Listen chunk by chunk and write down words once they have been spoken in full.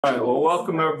All right, well,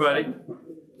 welcome everybody.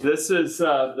 This is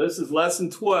lesson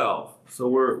 12. So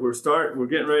we're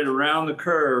getting ready to round the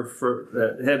curve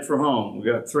for head for home. We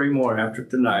got 3 more after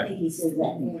tonight.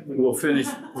 We'll finish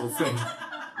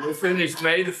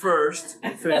May the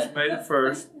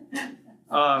 1st.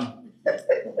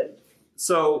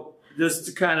 So just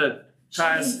to kind of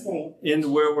tie us into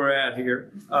where we're at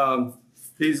here.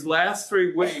 These last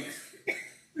 3 weeks,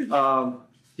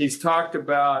 he's talked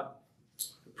about,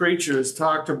 the preacher has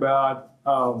talked about,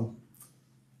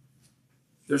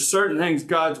 there's certain things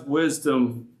God's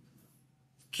wisdom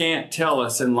can't tell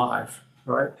us in life,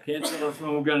 right? Can't tell us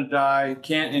when we're going to die,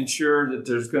 can't ensure that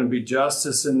there's going to be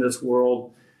justice in this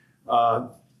world,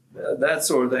 that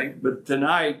sort of thing. But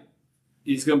tonight,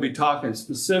 he's going to be talking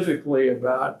specifically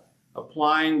about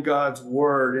applying God's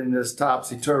word in this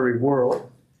topsy-turvy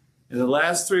world. In the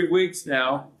last 3 weeks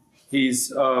now,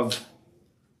 he's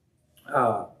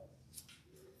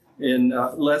in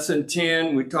lesson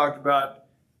 10, we talked about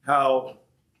how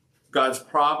God's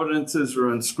providences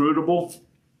are inscrutable.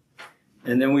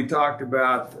 And then we talked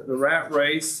about the rat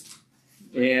race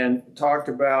and talked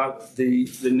about the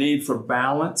need for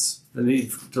balance, the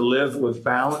need to live with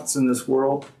balance in this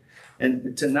world.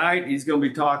 And tonight he's going to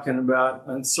be talking about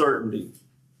uncertainty.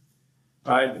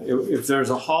 Right? If there's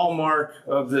a hallmark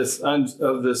of this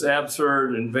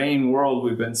absurd and vain world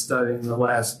we've been studying the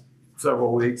last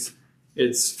several weeks,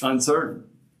 it's uncertain.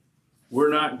 We're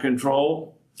not in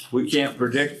control. We can't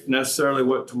predict necessarily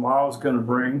what tomorrow's going to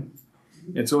bring.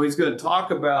 And so he's going to talk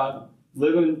about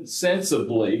living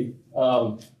sensibly. 2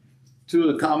 of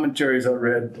the commentaries I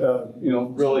read,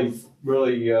 really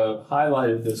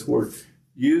highlighted this word.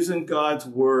 Using God's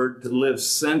word to live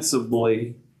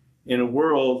sensibly in a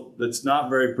world that's not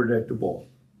very predictable.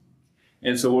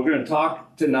 And so we're going to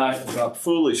talk tonight about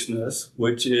foolishness,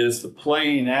 which is the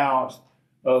playing out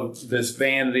of this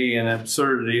vanity and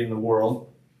absurdity in the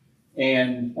world,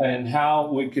 and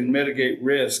how we can mitigate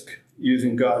risk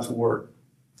using God's word.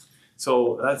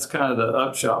 So that's kind of the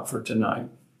upshot for tonight.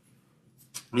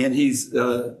 And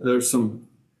there's some,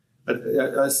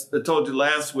 I told you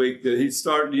last week that he's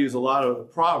starting to use a lot of the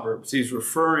Proverbs. He's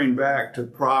referring back to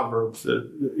Proverbs that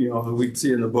we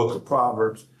see in the book of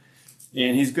Proverbs.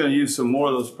 And he's going to use some more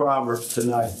of those Proverbs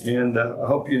tonight. And I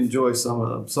hope you enjoy some of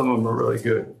them. Some of them are really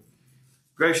good.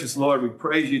 Gracious Lord, we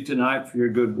praise you tonight for your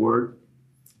good word.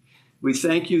 We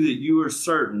thank you that you are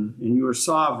certain and you are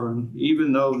sovereign,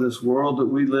 even though this world that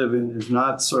we live in is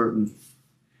not certain.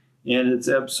 And it's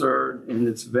absurd and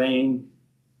it's vain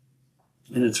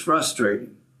and it's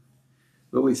frustrating.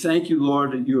 But we thank you,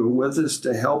 Lord, that you are with us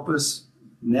to help us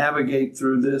navigate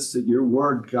through this, that your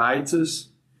word guides us,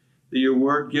 that your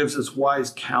word gives us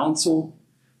wise counsel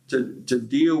to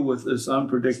deal with this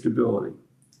unpredictability.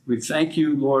 We thank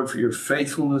you, Lord, for your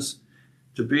faithfulness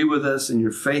to be with us and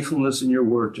your faithfulness in your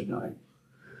word tonight.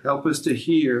 Help us to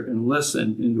hear and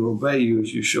listen and to obey you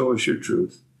as you show us your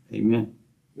truth. Amen.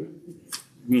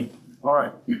 Amen. All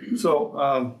right.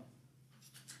 So,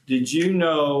 did you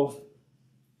know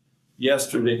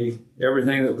yesterday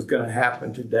everything that was going to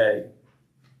happen today?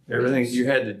 Everything you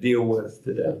had to deal with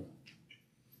today?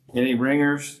 Any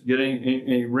ringers?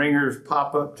 Any ringers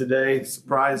pop up today?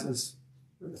 Surprises?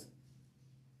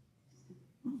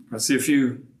 I see a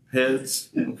few heads.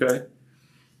 Okay.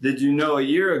 Did you know a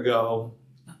year ago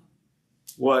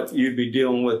what you'd be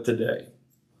dealing with today?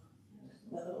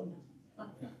 All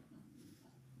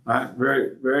right.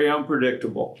 Very, very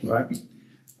unpredictable, right?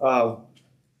 Well,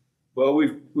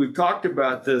 we've talked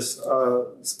about this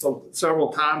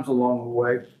several times along the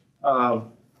way.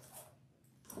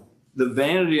 The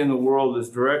vanity in the world is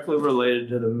directly related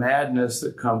to the madness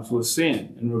that comes with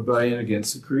sin and rebellion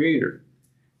against the Creator.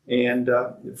 And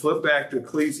flip back to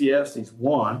Ecclesiastes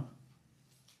 1.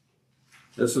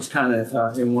 This was kind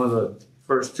of in one of the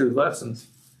first 2 lessons.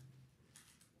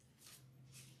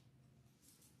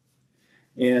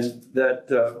 And that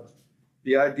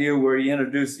the idea where he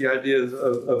introduced the idea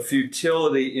of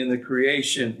futility in the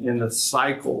creation, in the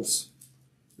cycles.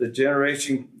 The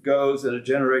generation goes and a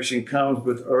generation comes,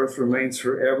 but the earth remains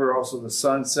forever. Also the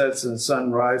sun sets and the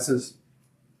sun rises.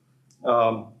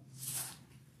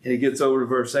 And he gets over to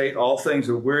verse 8, all things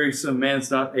are wearisome,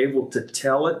 man's not able to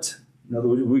tell it. In other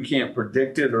words, we can't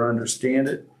predict it or understand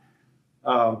it.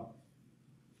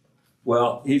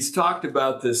 Well, he's talked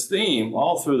about this theme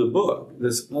all through the book,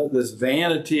 this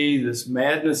vanity, this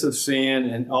madness of sin,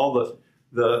 and all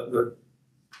the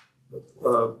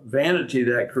vanity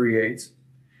that creates.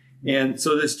 And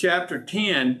so this chapter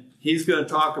 10, he's going to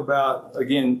talk about,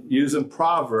 again, using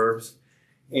Proverbs.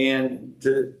 And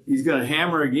he's going to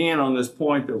hammer again on this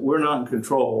point that we're not in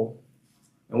control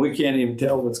and we can't even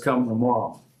tell what's coming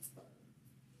tomorrow.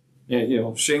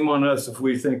 And, shame on us if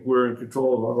we think we're in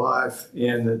control of our life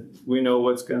and that we know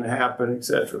what's going to happen,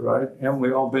 etc., right? Haven't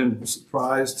we all been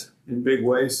surprised in big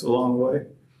ways along the way?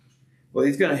 Well,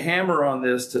 he's going to hammer on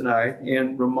this tonight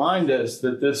and remind us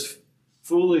that this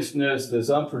foolishness, this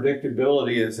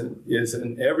unpredictability is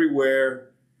in everywhere.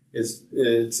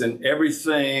 It's in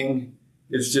everything.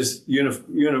 It's just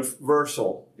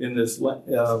universal in this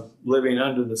living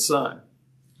under the sun.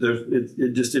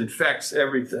 It just infects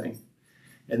everything.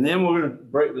 And then we're going to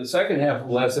break the second half of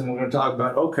the lesson. We're going to talk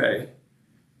about, okay,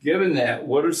 given that,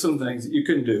 what are some things that you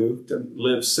can do to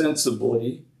live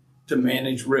sensibly, to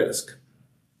manage risk,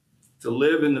 to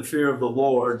live in the fear of the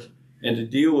Lord, and to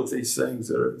deal with these things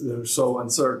that are so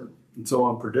uncertain and so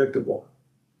unpredictable.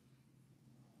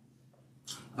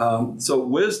 So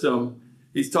wisdom,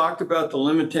 he's talked about the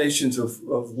limitations of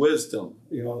wisdom,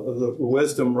 of the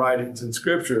wisdom writings in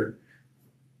Scripture.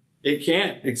 It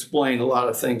can't explain a lot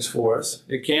of things for us.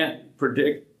 It can't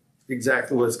predict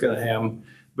exactly what's going to happen,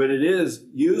 but it is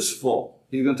useful.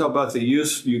 He's going to talk about the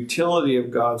utility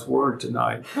of God's Word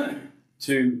tonight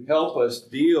to help us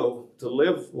to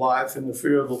live life in the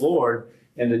fear of the Lord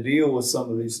and to deal with some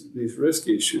of these risk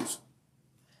issues.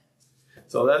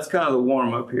 So that's kind of the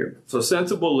warm-up here. So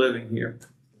sensible living here.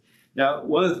 Now,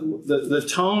 one of the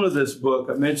tone of this book,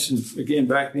 I mentioned, again,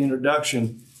 back in the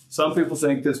introduction, some people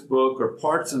think this book or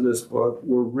parts of this book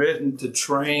were written to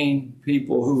train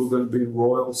people who were going to be in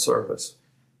royal service.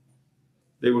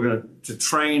 They were going to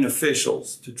train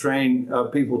officials, to train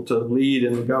people to lead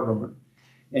in the government.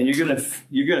 And you're going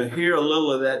to hear a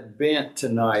little of that bent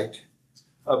tonight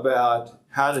about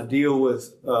how to deal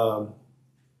with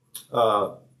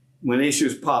when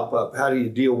issues pop up. How do you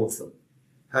deal with them?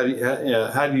 How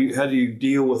do you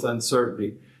deal with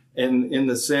uncertainty? And in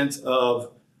the sense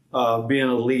of being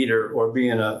a leader or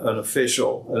being an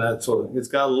official and that sort of thing. It's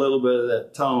got a little bit of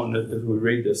that tone as we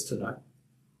read this tonight.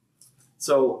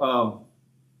 So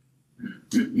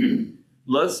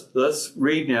let's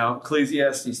read now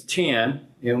Ecclesiastes 10,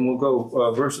 and we'll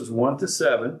go verses 1 to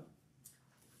 7.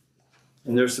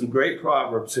 And there's some great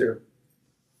proverbs here.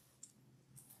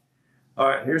 All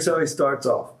right, here's how he starts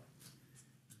off.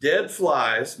 Dead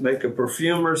flies make a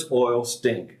perfumer's oil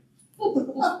stink.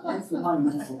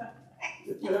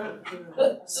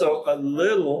 So a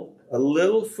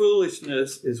little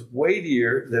foolishness is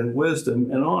weightier than wisdom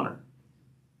and honor.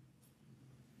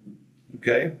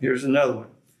 Okay, here's another one.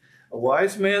 A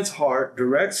wise man's heart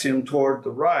directs him toward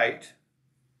the right,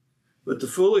 but the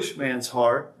foolish man's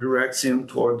heart directs him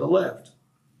toward the left.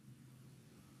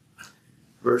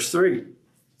 Verse 3.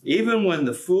 Even when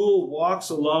the fool walks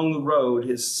along the road,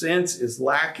 his sense is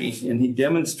lacking, and he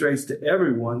demonstrates to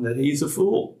everyone that he's a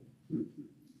fool.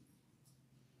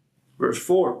 Verse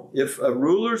 4, if a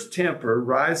ruler's temper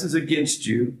rises against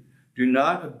you, do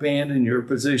not abandon your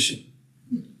position,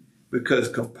 because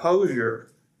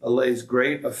composure allays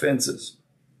great offenses.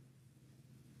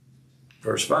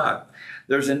 Verse 5,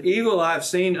 there's an evil I've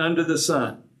seen under the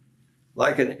sun,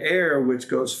 like an air which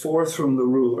goes forth from the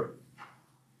ruler.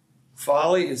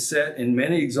 Folly is set in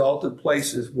many exalted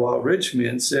places, while rich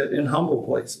men sit in humble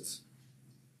places.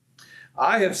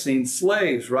 I have seen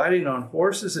slaves riding on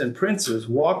horses and princes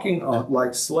walking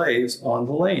like slaves on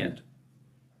the land.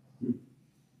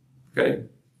 Okay,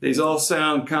 these all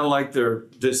sound kind of like they're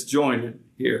disjointed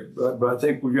here, but I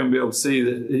think we're going to be able to see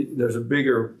that there's a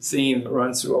bigger theme that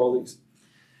runs through all these.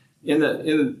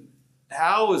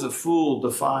 How is a fool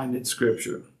defined in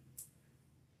Scripture?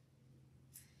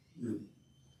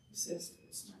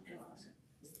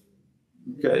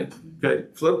 Okay.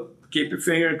 Keep your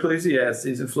finger in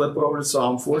Ecclesiastes and flip over to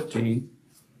Psalm 14.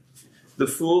 The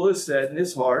fool has said in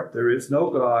his heart, there is no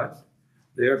God.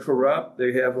 They are corrupt.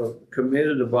 They have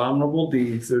committed abominable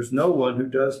deeds. There's no one who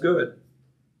does good.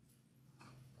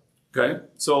 Okay,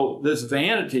 so this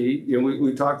vanity,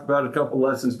 we talked about a couple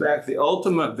lessons back. The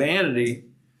ultimate vanity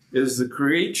is the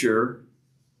creature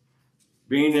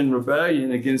being in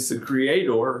rebellion against the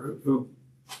Creator who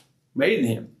made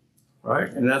him, right?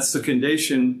 And that's the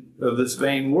condition of this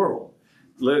vain world,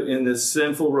 live in this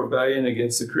sinful rebellion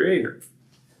against the Creator.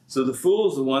 So the fool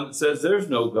is the one that says, there's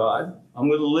no God. I'm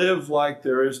going to live like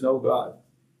there is no God.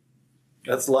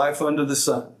 That's life under the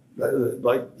sun.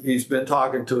 Like he's been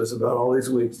talking to us about all these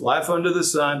weeks. Life under the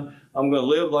sun. I'm going to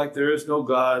live like there is no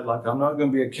God. Like I'm not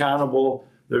going to be accountable.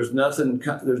 There's no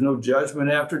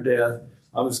judgment after death.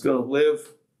 I'm just going to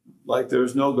live like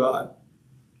there's no God.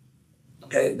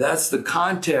 Okay, that's the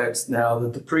context now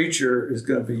that the preacher is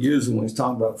going to be using when he's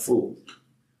talking about fools.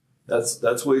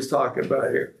 That's what he's talking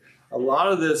about here. A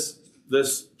lot of this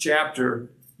chapter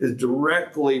is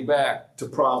directly back to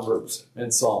Proverbs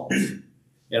and Psalms.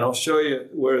 And I'll show you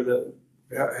where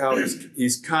how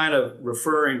he's kind of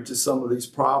referring to some of these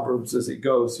proverbs as he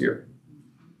goes here.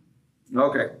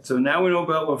 Okay, so now we know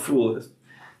about what fool is.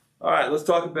 All right, let's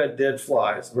talk about dead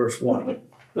flies, verse 1.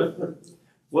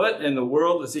 What in the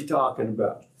world is he talking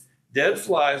about? Dead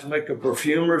flies make a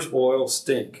perfumer's oil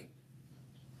stink.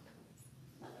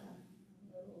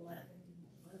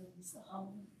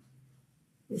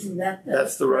 Isn't that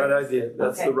That's the right idea.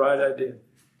 That's okay. the right idea.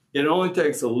 It only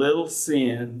takes a little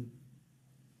sin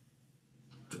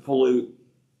to pollute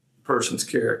a person's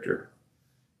character.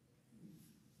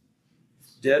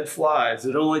 Dead flies.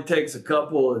 It only takes a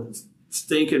couple of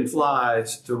stinking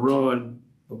flies to ruin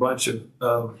a bunch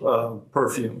of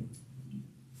perfume.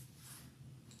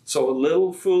 So a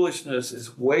little foolishness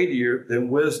is weightier than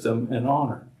wisdom and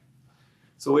honor.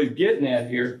 So what he's getting at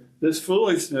here, this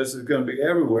foolishness is going to be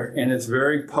everywhere, and it's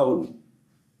very potent.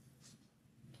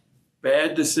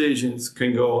 Bad decisions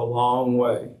can go a long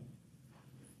way.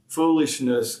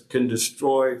 Foolishness can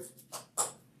destroy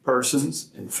persons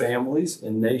and families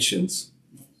and nations.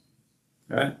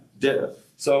 Right?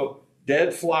 So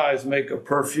dead flies make a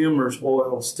perfumer's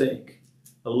oil stink.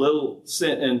 A little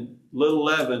sin and little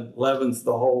leaven leavens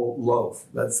the whole loaf.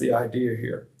 That's the idea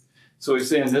here. So he's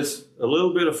saying this, a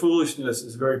little bit of foolishness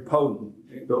is very potent.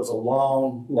 It goes a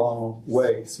long, long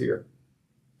ways here.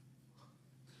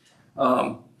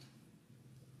 All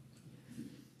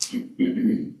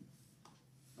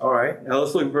right, now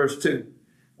let's look at verse 2.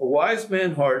 A wise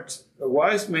man's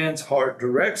heart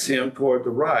directs him toward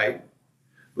the right,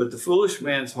 but the foolish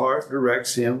man's heart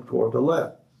directs him toward the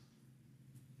left.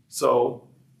 So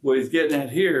what he's getting at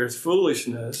here is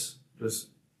foolishness, just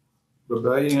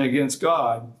rebellion against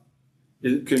God,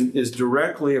 is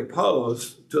directly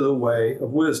opposed to the way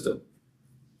of wisdom.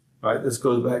 All right, this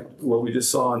goes back to what we just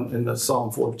saw in the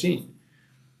Psalm 14.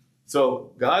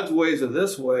 So God's ways are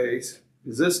this ways,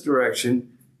 is this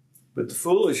direction, but the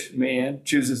foolish man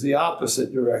chooses the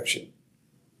opposite direction.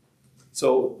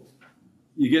 So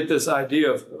you get this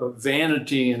idea of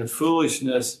vanity and of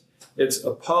foolishness. It's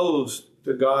opposed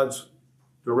to God's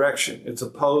direction. It's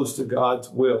opposed to God's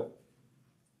will.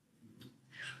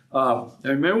 And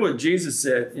remember what Jesus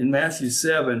said in Matthew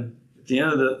 7, at the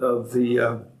end of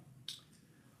the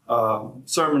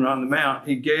Sermon on the Mount.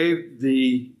 He gave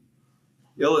the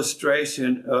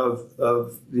illustration of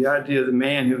the idea of the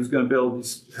man who was going to build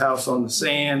his house on the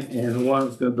sand and the one who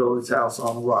was going to build his house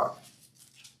on the rock.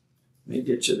 Let me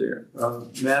get you there.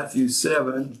 Matthew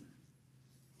 7,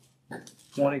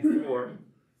 24.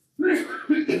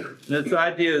 This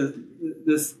idea,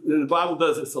 the Bible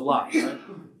does this a lot, right?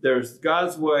 There's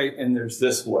God's way and there's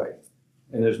this way.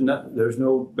 And there's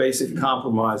no basic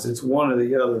compromise. It's one or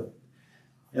the other.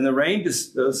 And the rain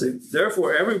does,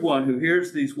 therefore everyone who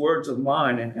hears these words of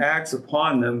mine and acts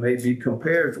upon them may be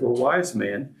compared to a wise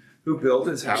man who built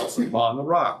his house upon the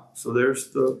rock. So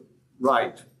there's the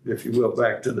right, if you will,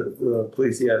 back to the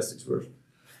Ecclesiastes verse.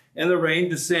 And the rain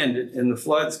descended, and the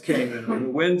floods came, and the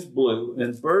winds blew,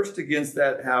 and burst against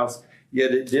that house,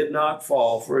 yet it did not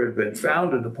fall, for it had been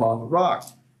founded upon the rock.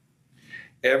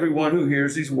 Everyone who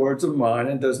hears these words of mine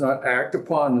and does not act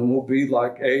upon them will be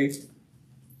like a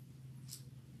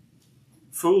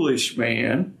foolish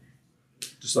man,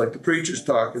 just like the preacher's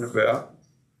talking about,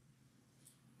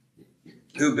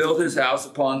 who built his house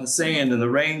upon the sand, and the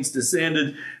rains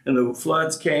descended, and the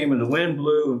floods came, and the wind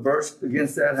blew and burst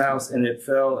against that house, and it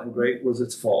fell, and great was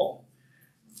its fall.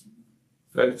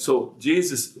 Okay, so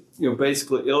Jesus,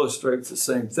 basically illustrates the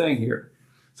same thing here.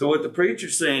 So what the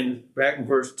preacher's saying back in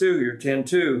verse 2 here,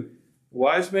 10:2,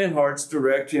 wise men's hearts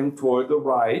direct him toward the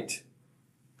right,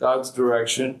 God's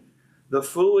direction. The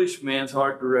foolish man's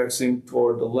heart directs him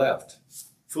toward the left.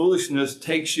 Foolishness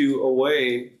takes you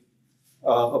away,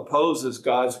 opposes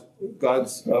God's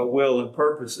will and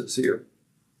purposes here.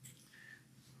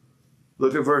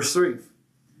 Look at verse 3.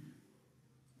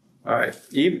 All right.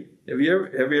 Have you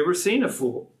ever seen a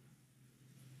fool?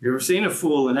 You ever seen a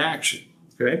fool in action?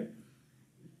 Okay.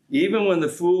 Even when the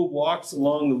fool walks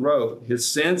along the road, his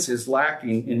sense is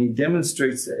lacking, and he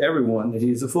demonstrates to everyone that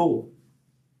he's a fool.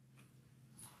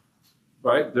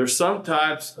 Right? There's some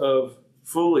types of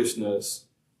foolishness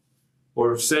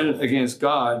or sin against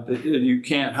God that you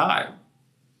can't hide.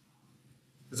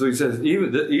 So he says,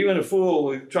 even a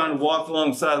fool trying to walk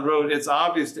alongside the road, it's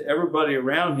obvious to everybody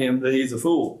around him that he's a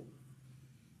fool,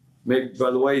 maybe by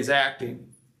the way he's acting.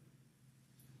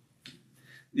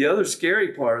 The other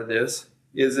scary part of this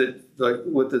is that, like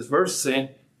what this verse is saying,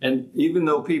 and even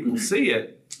though people see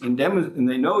it and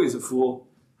they know he's a fool,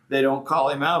 they don't call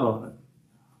him out on it.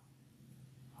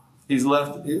 He's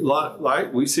left,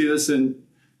 like we see this in,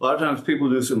 a lot of times people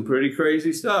do some pretty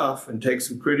crazy stuff and take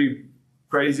some pretty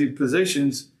crazy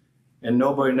positions, and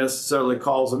nobody necessarily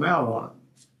calls them out on it.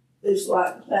 It's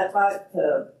like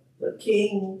the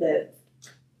king that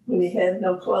when he had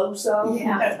no clothes on.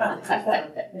 Yeah.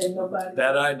 And nobody.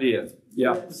 That idea.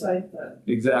 Yeah. The same thing.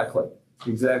 Exactly.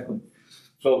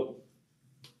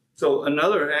 So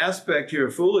another aspect here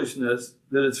of foolishness,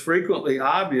 that it's frequently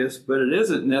obvious, but it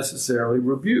isn't necessarily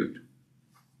rebuked.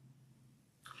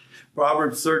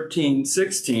 Proverbs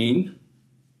 13:16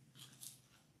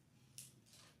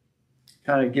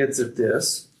 kind of gets at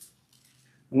this.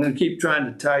 I'm going to keep trying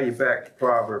to tie you back to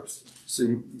Proverbs so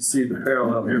you see the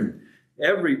parallel here.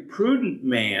 Every prudent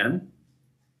man,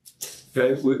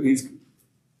 okay,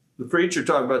 the preacher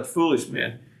talked about the foolish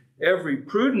man. Every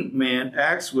prudent man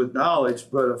acts with knowledge,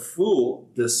 but a fool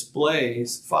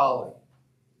displays folly.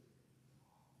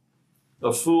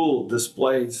 A fool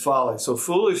displays folly. So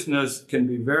foolishness can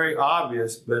be very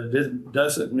obvious, but it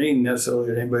doesn't mean necessarily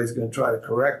that anybody's going to try to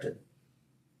correct it.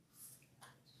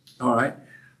 All right.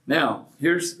 Now,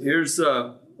 here's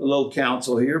a little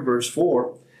counsel here, verse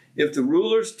 4. If the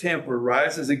ruler's temper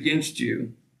rises against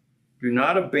you, do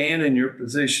not abandon your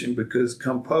position, because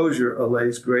composure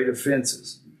allays great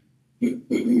offenses. Have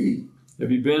you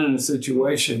been in a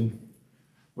situation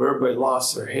where everybody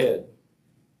lost their head?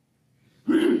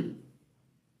 You've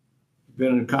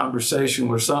been in a conversation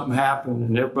where something happened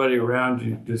and everybody around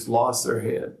you just lost their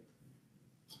head?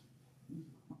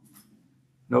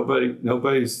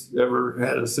 Nobody's ever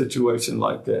had a situation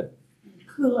like that.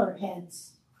 Cooler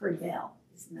heads prevail,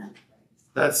 isn't that?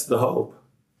 That's the hope.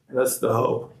 That's the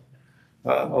hope.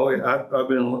 I've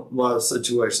been in a lot of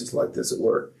situations like this at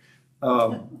work.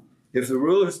 If the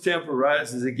ruler's temper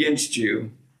rises against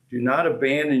you, do not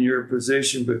abandon your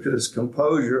position, because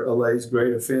composure allays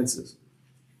great offenses.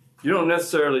 You don't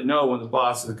necessarily know when the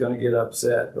boss is going to get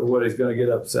upset or what he's going to get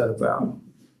upset about.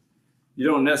 You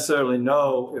don't necessarily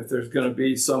know if there's going to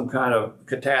be some kind of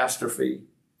catastrophe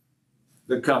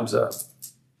that comes up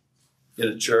in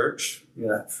a church, in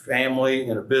a family,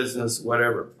 in a business,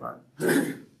 whatever.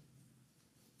 Right?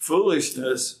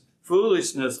 Foolishness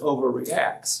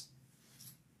overreacts.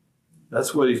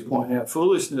 That's what he's pointing out.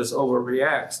 Foolishness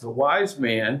overreacts. The wise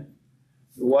man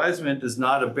does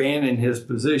not abandon his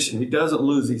position. He doesn't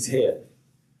lose his head,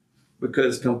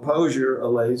 because composure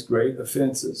allays great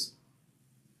offenses.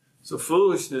 So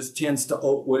foolishness tends to,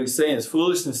 what he's saying is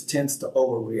foolishness tends to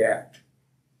overreact.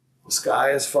 The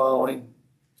sky is falling.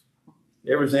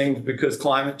 Everything's because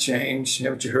climate change.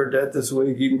 Haven't you heard that this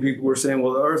week? Even people were saying,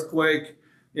 well, the earthquake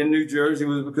in New Jersey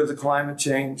was because of climate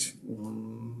change.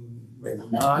 Maybe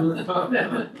not.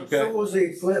 Okay. So was the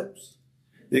eclipse.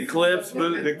 The eclipse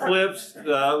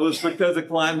was because of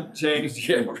climate change.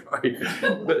 Yeah, right.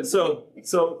 But so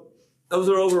those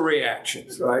are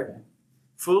overreactions, right?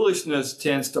 Foolishness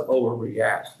tends to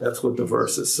overreact. That's what the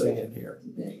verse is saying here.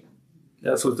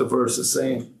 That's what the verse is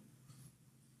saying.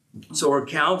 So we're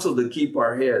counseled to keep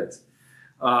our heads.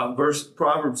 Proverbs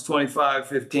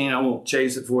 25:15, I won't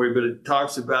chase it for you, but it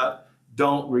talks about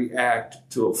don't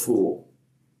react to a fool.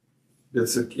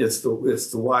 It's the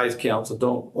wise counsel.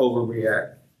 Don't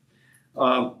overreact.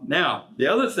 Now, the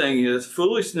other thing is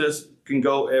foolishness can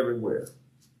go everywhere.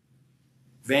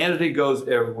 Vanity goes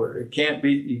everywhere. It can't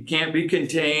be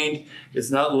contained.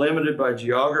 It's not limited by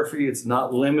geography. It's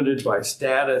not limited by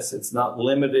status. It's not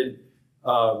limited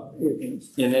in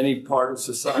any part of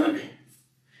society.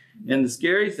 And the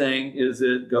scary thing is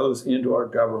it goes into our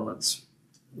governments.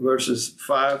 Verses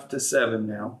 5 to 7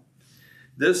 now.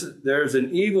 There's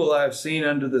an evil I've seen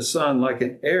under the sun, like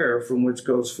an air from which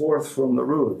goes forth from the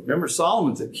ruler. Remember,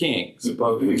 Solomon's a king,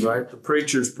 supposedly, right? The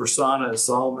preacher's persona is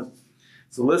Solomon.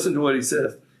 So listen to what he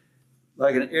says.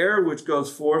 Like an air which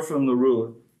goes forth from the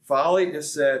ruler, folly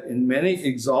is set in many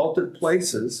exalted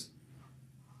places,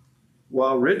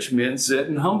 while rich men sit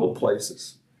in humble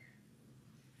places.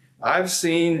 I've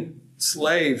seen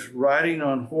slaves riding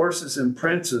on horses and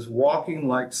princes walking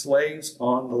like slaves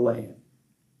on the land.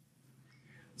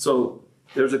 So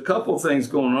there's a couple things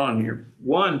going on here.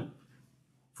 One,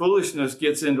 foolishness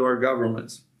gets into our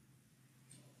governments.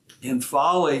 And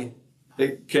folly,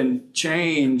 it can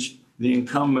change the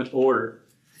incumbent order.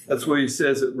 That's where he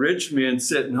says that rich men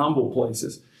sit in humble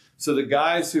places. So the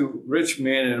guys who, rich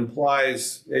men, it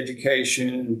implies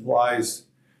education, it implies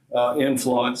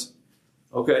influence.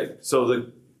 Okay, so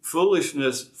the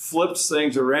foolishness flips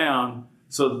things around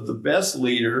so that the best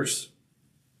leaders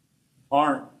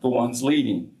aren't the ones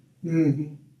leading.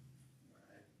 Mm-hmm.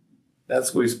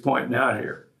 That's what he's pointing out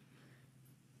here.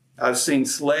 I've seen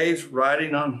slaves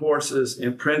riding on horses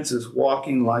and princes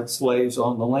walking like slaves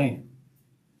on the land,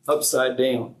 upside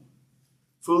down.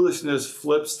 Foolishness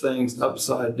flips things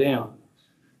upside down.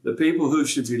 The people who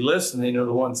should be listening are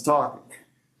the ones talking.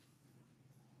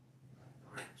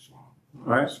 All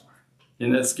right?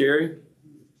 Isn't that scary?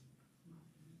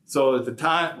 So at the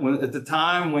time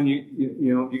when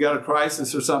you got a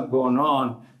crisis or something going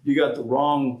on, you got the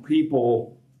wrong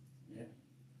people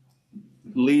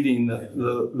leading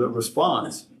the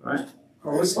response, right?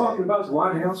 Are we talking about the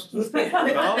White House?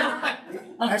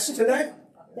 That's today.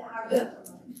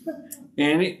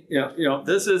 And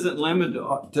this isn't limited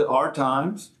to our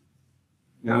times.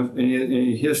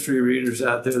 Any history readers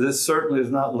out there, this certainly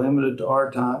is not limited to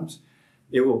our times.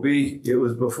 It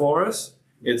was before us,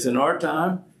 it's in our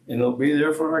time, and it'll be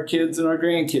there for our kids and our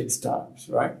grandkids' times,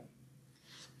 right?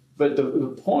 But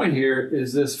the point here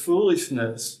is this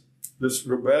foolishness, this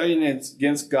rebellion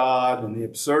against God and the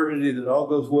absurdity that all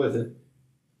goes with it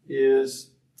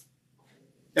is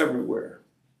everywhere,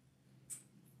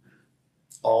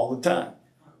 all the time.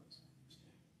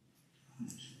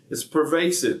 It's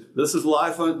pervasive. This is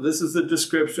life. This is the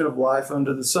description of life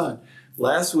under the sun.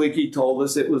 Last week he told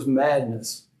us it was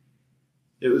madness.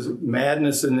 It was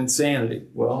madness and insanity.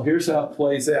 Well, here's how it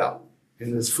plays out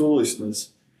in this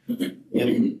foolishness,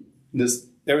 in this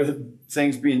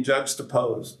everything's being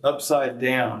juxtaposed, upside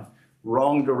down,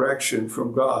 wrong direction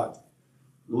from God.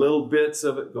 Little bits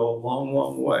of it go a long,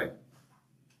 long way.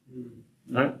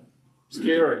 Right?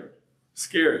 Scary.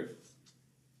 Scary.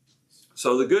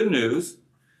 So the good news,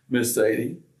 Miss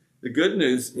Sadie, the good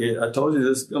news is, I told you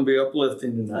this is going to be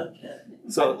uplifting tonight. Okay.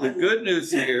 So the good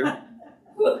news here,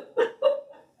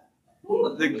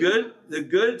 the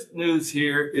good news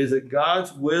here is that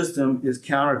God's wisdom is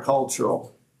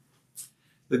countercultural.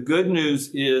 The good news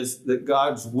is that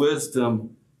God's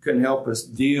wisdom can help us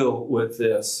deal with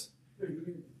this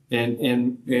and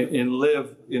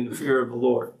live in the fear of the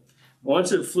Lord. I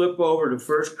want you to flip over to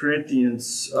 1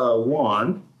 Corinthians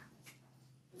 1.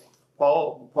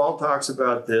 Paul talks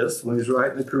about this when he's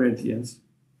writing the Corinthians.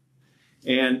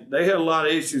 And they had a lot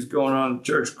of issues going on in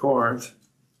Church Corinth.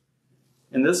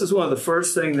 And this is one of the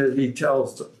first things that he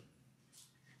tells them.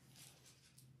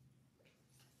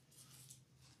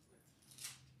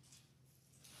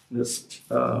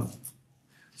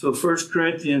 So 1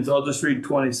 Corinthians, I'll just read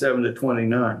 27 to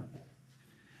 29.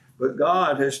 But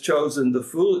God has chosen the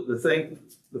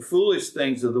foolish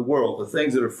things of the world, the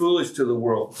things that are foolish to the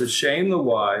world, to shame the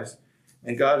wise.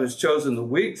 And God has chosen the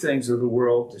weak things of the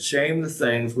world to shame the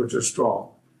things which are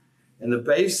strong. And the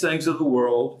base things of the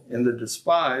world and the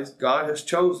despised God has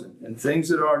chosen, and things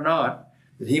that are not,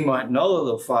 that he might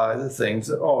nullify the things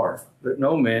that are, that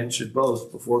no man should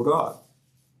boast before God.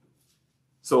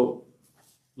 So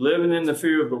living in the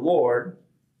fear of the Lord,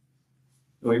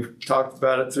 and we've talked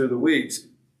about it through the weeks,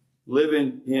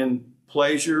 living in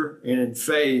pleasure and in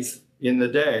faith in the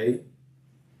day,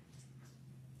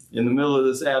 in the middle of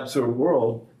this absurd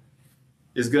world,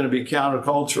 is going to be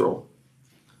countercultural.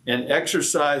 And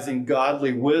exercising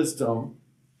godly wisdom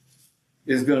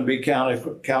is going to be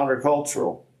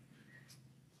countercultural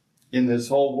in this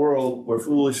whole world where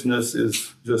foolishness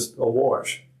is just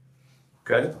awash.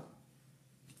 Okay?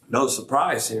 No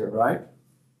surprise here, right?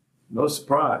 No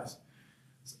surprise.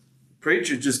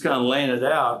 Preacher just kind of laying it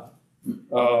out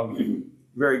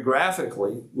very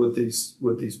graphically with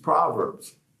these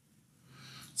proverbs.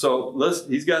 So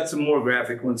he's got some more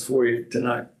graphic ones for you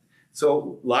tonight.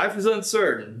 So life is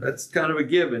uncertain. That's kind of a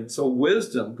given. So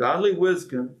wisdom, godly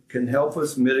wisdom, can help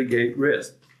us mitigate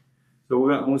risk. So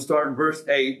we're going to start in verse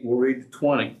 8. We'll read to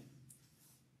 20.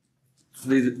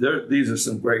 These are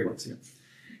some great ones here.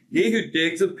 He who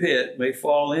digs a pit may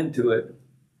fall into it,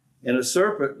 and a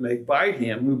serpent may bite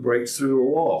him who breaks through a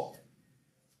wall.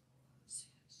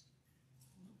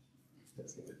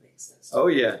 Oh,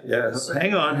 yeah.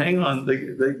 Hang on.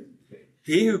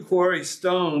 He who quarries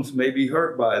stones may be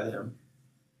hurt by them,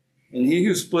 and he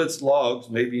who splits logs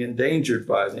may be endangered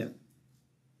by them.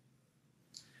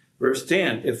 Verse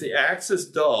 10, if the axe is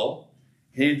dull,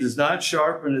 and he does not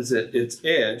sharpen its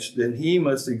edge, then he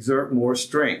must exert more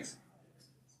strength.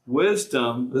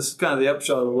 Wisdom, this is kind of the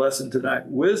upshot of the lesson tonight,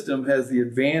 wisdom has the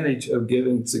advantage of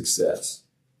giving success.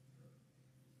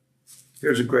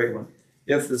 Here's a great one.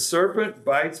 If the serpent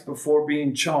bites before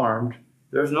being charmed,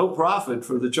 there's no profit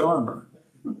for the charmer.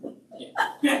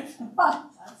 That's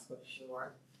for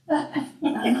sure.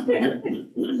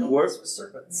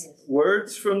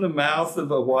 Words from the mouth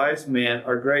of a wise man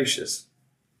are gracious,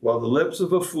 while the lips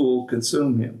of a fool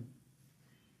consume him.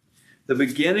 The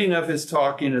beginning of his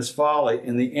talking is folly,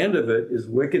 and the end of it is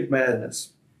wicked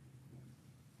madness.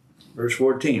 Verse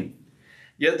 14.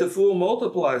 Yet the fool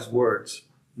multiplies words.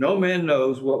 No man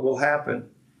knows what will happen,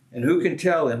 and who can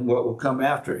tell him what will come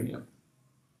after him?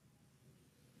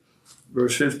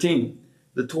 Verse 15.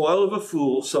 The toil of a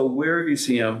fool so wearies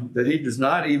him that he does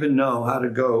not even know how to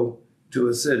go to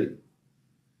a city.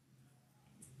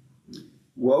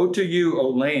 Woe to you, O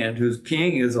land, whose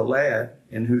king is a lad,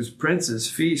 and whose princes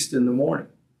feast in the morning.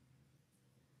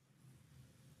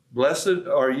 Blessed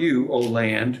are you, O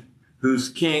land, whose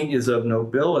king is of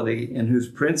nobility, and whose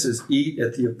princes eat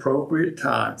at the appropriate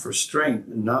time for strength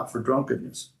and not for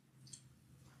drunkenness.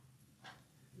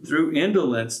 Through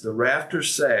indolence the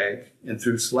rafters sag, and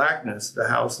through slackness the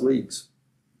house leaks.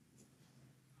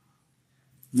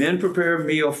 Men prepare a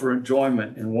meal for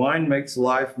enjoyment, and wine makes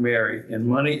life merry, and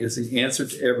money is the answer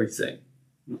to everything.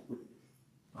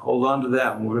 Hold on to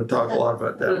that one. We're going to talk a lot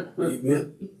about that.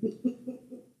 Amen.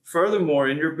 Furthermore,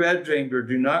 in your bedchamber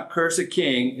do not curse a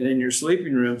king, and in your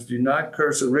sleeping rooms do not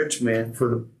curse a rich man,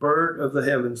 for a bird of the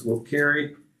heavens will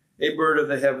carry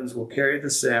the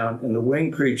sound, and the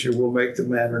winged creature will make the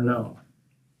matter known.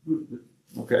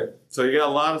 Okay, so you got a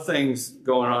lot of things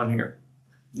going on here.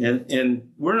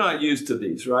 And we're not used to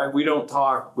these, right? We don't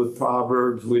talk with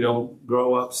Proverbs. We don't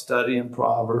grow up studying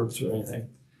Proverbs or anything.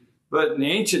 But in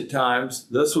ancient times,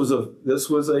 this was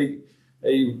a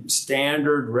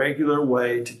standard, regular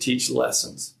way to teach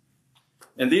lessons.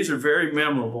 And these are very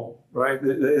memorable, right?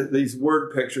 These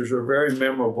word pictures are very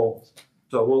memorable.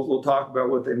 So we'll talk about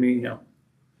what they mean now.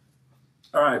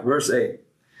 All right, verse 8.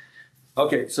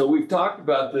 Okay, so we've talked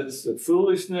about this, that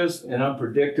foolishness and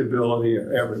unpredictability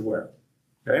are everywhere.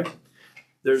 Okay?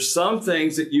 There's some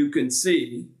things that you can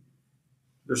see.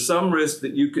 There's some risks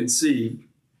that you can see,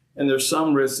 and there's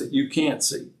some risks that you can't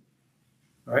see.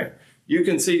 Right? You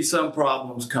can see some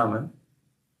problems coming,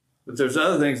 but there's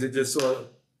other things that just sort of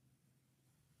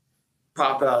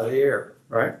pop out of the air,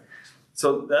 right?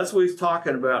 So that's what he's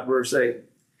talking about, verse 8.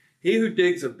 He who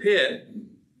digs a pit,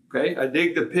 okay, I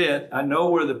dig the pit, I know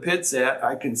where the pit's at,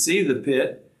 I can see the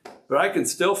pit, but I can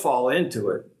still fall into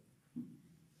it.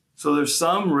 So there's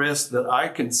some risk that I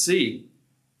can see.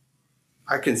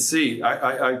 I can see.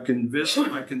 I can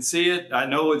vision. I can see it. I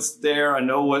know it's there. I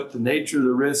know what the nature of the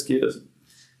risk is.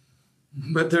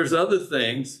 But there's other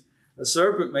things. A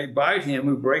serpent may bite him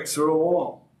who breaks through a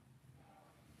wall.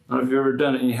 I don't know if you've ever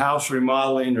done any house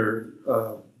remodeling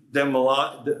or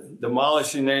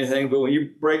demolishing anything, but when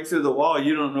you break through the wall,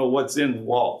 you don't know what's in the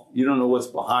wall. You don't know what's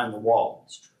behind the wall,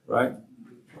 right?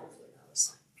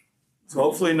 So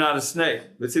hopefully not a snake.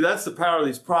 But see, that's the power of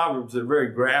these proverbs. They're very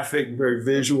graphic, very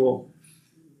visual.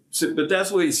 So, but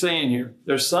that's what he's saying here.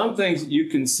 There's some things that you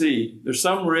can see. There's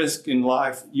some risk in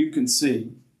life you can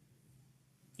see.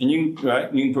 And you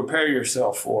can prepare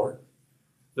yourself for it.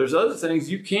 There's other things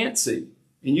you can't see.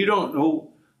 And you don't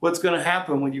know what's going to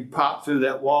happen when you pop through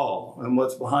that wall and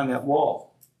what's behind that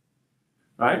wall.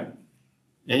 Right?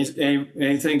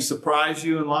 Anything surprise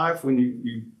you in life when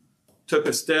you took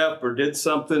a step or did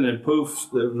something and poof,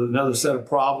 there was another set of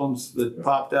problems that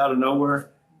popped out of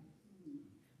nowhere?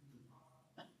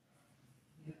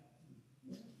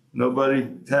 Nobody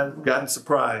has gotten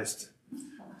surprised.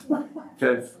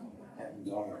 Okay.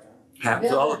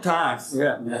 Happens all the time.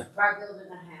 Yeah. Try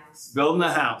building a house. Building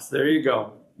a house. There you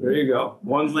go. There you go.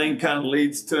 One thing kind of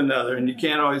leads to another, and you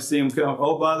can't always see them come.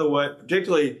 Oh, by the way,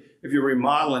 particularly if you're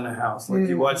remodeling a house, like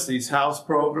you watch these house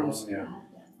programs,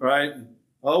 right?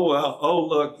 Oh, well, oh,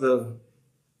 look,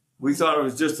 we thought it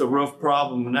was just a roof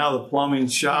problem, and now the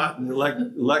plumbing's shot and the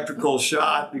electrical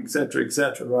shot, et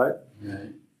cetera, right?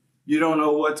 Right. You don't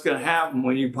know what's going to happen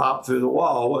when you pop through the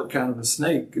wall, what kind of a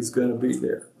snake is going to be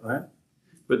there, right?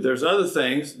 But there's other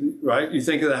things, right? You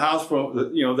think of the house,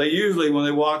 they usually, when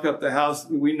they walk up the house,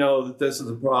 we know that this is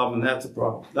a problem and that's a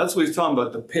problem. That's what he's talking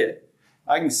about, the pit.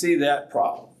 I can see that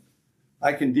problem.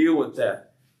 I can deal with that.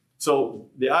 So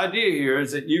the idea here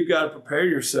is that you've got to prepare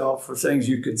yourself for things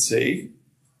you can see,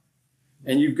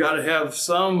 and you've got to have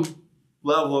some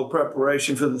level of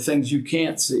preparation for the things you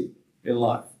can't see in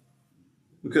life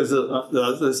because of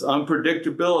this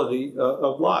unpredictability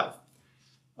of life.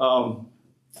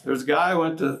 There's a guy I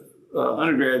went to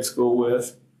undergrad school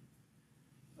with.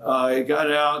 He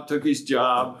got out, took his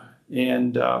job,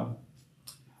 and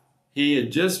he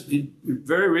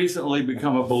very recently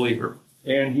become a believer.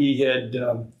 And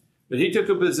but he took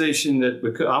a position that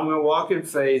because I'm going to walk in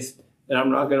faith and I'm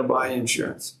not going to buy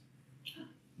insurance.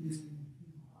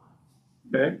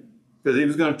 Okay? Because he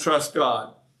was going to trust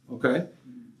God. Okay?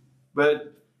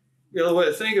 But the way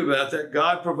to think about that,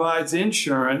 God provides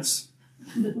insurance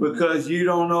because you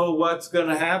don't know what's going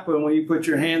to happen when you put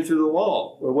your hand through the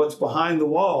wall or what's behind the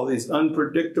wall, these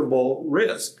unpredictable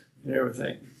risks and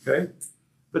everything. Okay?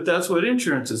 But that's what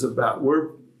insurance is about.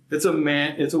 It's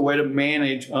a way to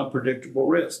manage unpredictable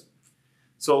risk.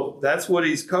 So that's what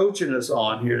he's coaching us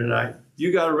on here tonight.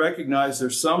 You got to recognize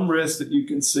there's some risks that you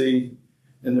can see,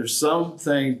 and there's some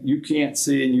things you can't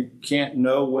see and you can't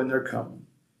know when they're coming.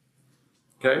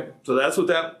 Okay? So that's what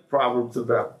that proverb's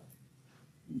about.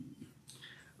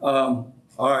 All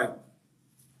right.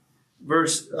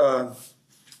 Verse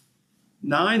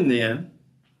 9 then.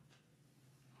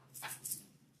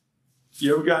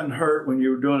 You ever gotten hurt when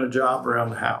you were doing a job around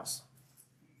the house?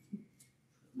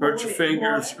 Hurt your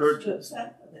fingers, hurt your...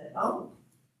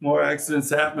 More accidents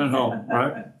happen at home,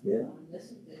 right? Yeah.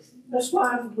 That's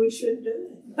why we shouldn't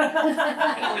do it.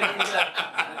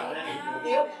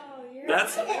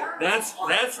 That's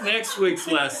next week's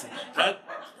lesson.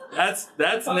 That's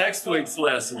next week's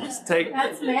lesson.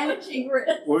 That's managing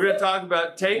risk. We're going to talk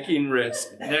about taking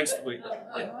risk next week.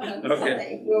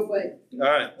 Okay. We'll wait. All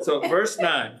right. So verse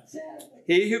 9.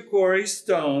 He who quarries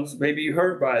stones may be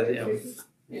hurt by them.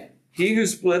 He who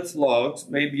splits logs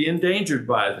may be endangered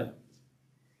by them.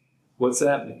 What's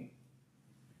that mean?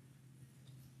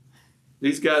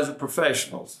 These guys are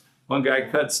professionals. One guy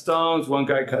cuts stones, one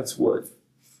guy cuts wood.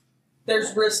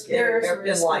 There's risk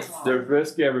in life. There's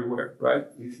risk everywhere, right?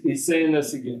 He's saying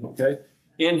this again, okay?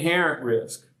 Inherent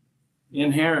risk.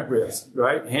 Inherent risk,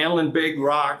 right? Handling big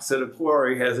rocks at a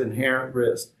quarry has inherent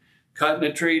risk. Cutting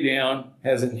a tree down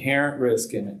has inherent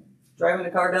risk in it. Driving a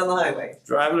car down the highway.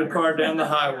 Driving a car down the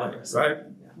highway, right?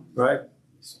 Right?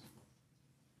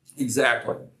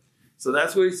 Exactly. So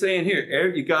that's what he's saying here.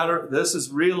 You gotta, this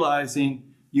is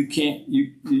realizing you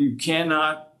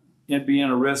cannot be in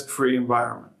a risk-free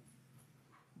environment.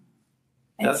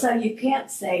 And so you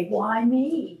can't say, why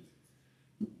me?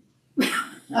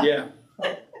 Yeah.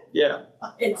 Yeah.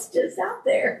 It's just out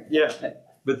there. Yeah.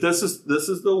 But this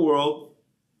is the world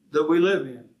that we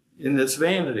live in this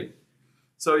vanity.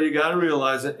 So you got to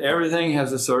realize that everything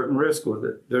has a certain risk with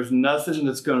it. There's nothing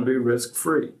that's going to be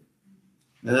risk-free.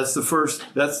 And that's the first,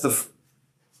 like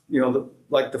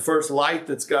the first light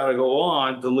that's got to go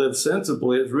on to live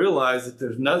sensibly is realize that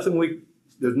there's nothing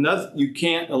you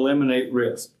can't eliminate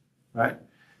risk, right?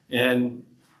 And,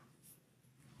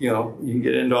 you can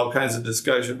get into all kinds of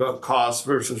discussion about cost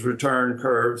versus return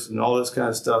curves and all this kind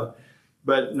of stuff.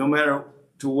 But no matter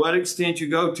to what extent you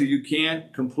go to, you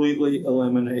can't completely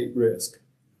eliminate risk.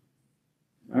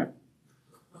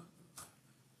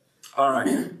 All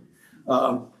right.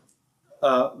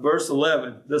 Verse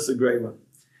 11, this is a great one.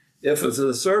 If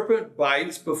the serpent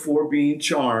bites before being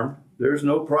charmed, there's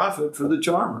no profit for the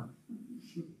charmer.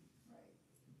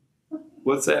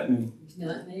 What's that mean?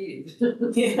 Not needed.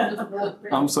 Yeah.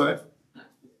 I'm sorry?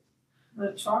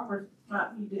 The charmer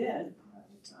might be dead.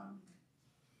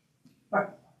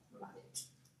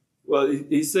 Well,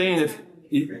 he's saying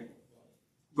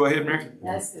go ahead, Mary.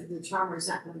 That's the charmer's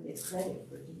not going to get credit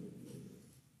for it.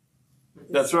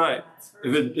 That's right.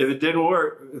 If it didn't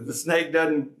work, if the snake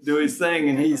doesn't do his thing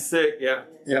and he's sick, yeah.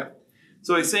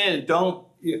 So he's saying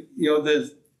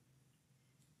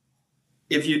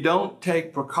if you don't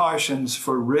take precautions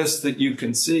for risks that you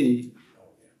can see,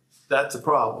 that's a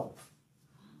problem.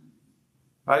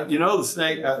 Right? The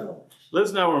snake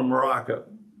lives now in Morocco.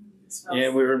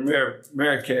 And we were in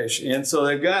Marrakesh, and so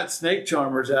they've got snake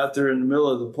charmers out there in the middle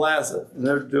of the plaza, and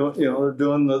they're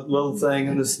doing the little thing,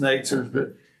 and the snakes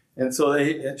are, and so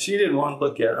she didn't want to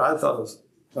look at it. I thought it was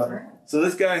funny. So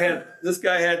this guy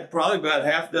had probably about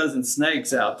half a dozen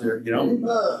snakes out there, and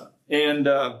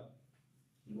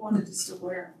He wanted us to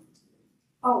wear them.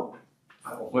 Oh.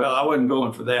 Well, I wasn't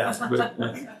going for that,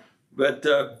 but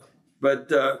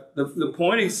the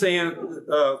point he's saying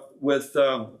with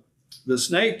the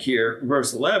snake here,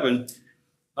 verse 11,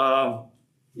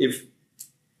 if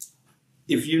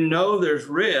you know there's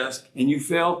risk and you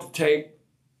fail to take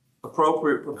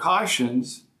appropriate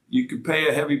precautions, you could pay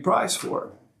a heavy price for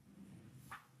it,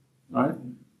 right?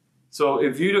 So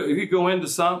if you go into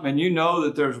something and you know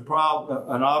that there's an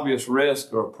obvious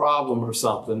risk or a problem or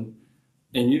something,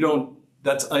 and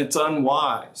it's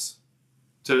unwise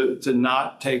to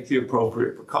not take the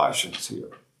appropriate precautions here.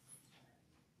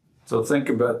 So think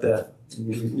about that.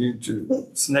 You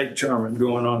snake charming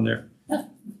going on there.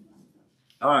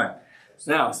 All right.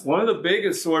 Now, one of the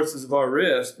biggest sources of our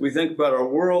risk, we think about our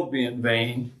world being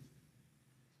vain.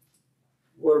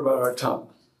 What about our tongue?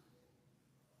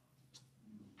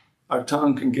 Our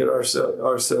tongue can get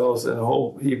ourselves in a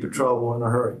whole heap of trouble in a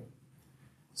hurry.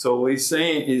 So what he's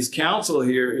saying, his counsel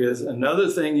here is another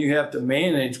thing you have to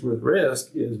manage with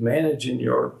risk is managing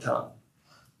your tongue.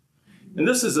 And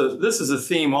this is a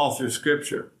theme all through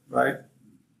Scripture, right?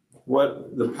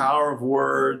 What the power of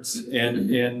words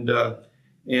and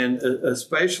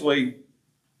especially,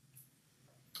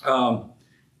 I'll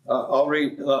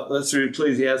read. Let's read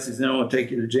Ecclesiastes, then I want to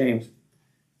take you to James.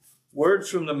 Words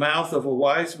from the mouth of a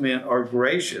wise man are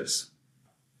gracious,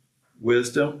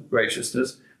 wisdom,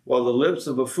 graciousness, while the lips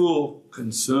of a fool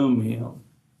consume him.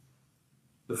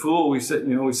 The fool, we said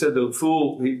the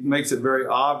fool, he makes it very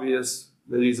obvious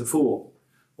that he's a fool.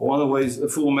 One of the ways the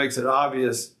fool makes it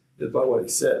obvious is by what he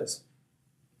says.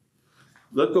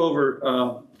 Look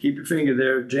over, keep your finger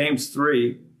there, James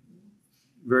 3,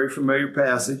 very familiar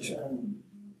passage.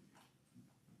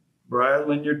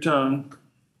 Bridling your tongue.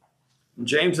 And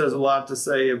James has a lot to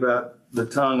say about the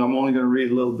tongue. I'm only going to read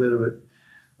a little bit of it.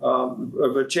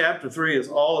 But chapter 3 is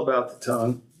all about the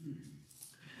tongue.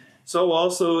 So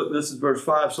also, this is verse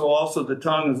 5, so also the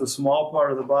tongue is a small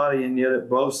part of the body, and yet it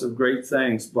boasts of great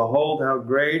things. Behold, how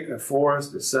great a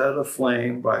forest is set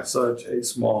aflame by such a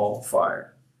small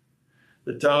fire.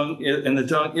 The tongue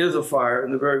is a fire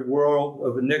in the very world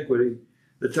of iniquity.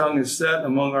 The tongue is set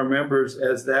among our members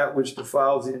as that which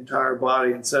defiles the entire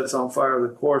body and sets on fire the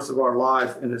course of our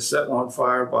life and is set on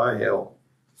fire by hell.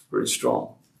 It's pretty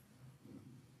strong.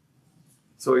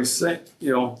 So he's saying,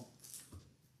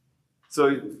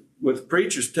 so what the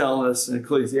preacher's telling us in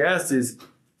Ecclesiastes, if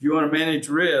you want to manage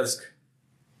risk,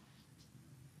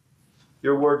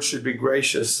 your words should be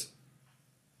gracious.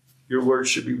 Your words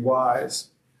should be wise.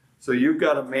 So you've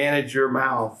got to manage your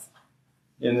mouth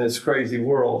in this crazy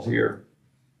world here.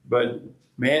 But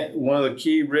one of the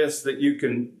key risks that you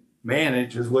can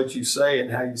manage is what you say and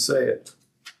how you say it.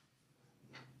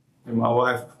 And my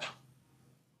wife,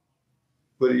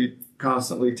 what do you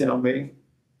constantly tell me?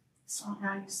 It's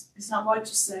not what you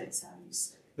say, it's how you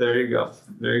say it. There you go.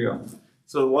 There you go.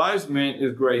 So the wise man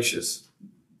is gracious,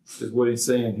 is what he's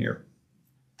saying here.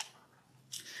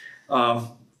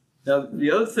 Now, the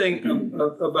other thing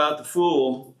about the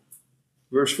fool,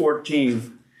 verse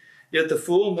 14, yet the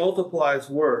fool multiplies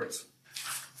words.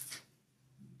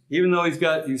 Even though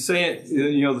he's saying,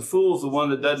 the fool's the one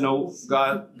that doesn't know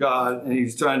God, and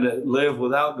he's trying to live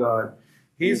without God.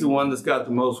 He's the one that's got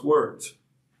the most words.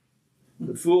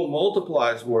 The fool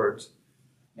multiplies words.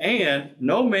 And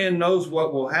no man knows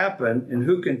what will happen, and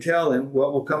who can tell him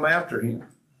what will come after him.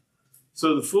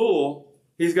 So the fool,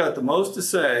 he's got the most to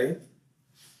say.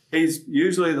 He's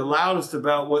usually the loudest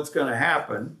about what's going to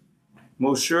happen,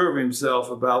 most sure of himself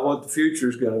about what the future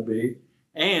is going to be,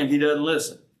 and he doesn't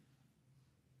listen.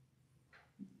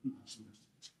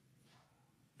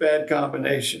 Bad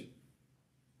combination.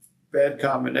 Bad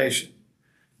combination.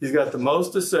 He's got the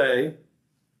most to say.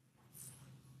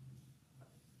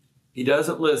 He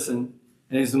doesn't listen,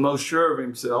 and he's the most sure of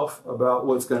himself about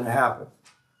what's going to happen.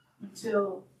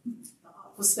 Until the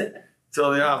opposite.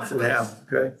 Until the opposite happens,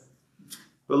 okay?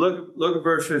 But look at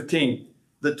verse 15.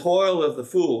 The toil of the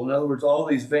fool, in other words, all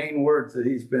these vain words that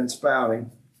he's been spouting,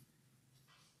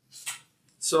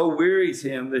 so wearies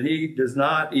him that he does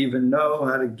not even know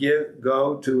how to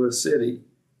go to a city.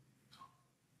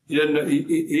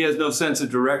 He has no sense of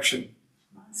direction.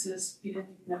 Mine says he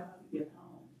didn't even know how to get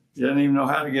home. He doesn't even know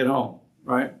how to get home,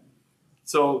 right?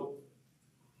 So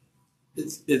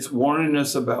it's warning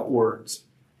us about words.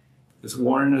 It's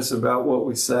warning us about what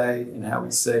we say and how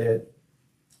we say it.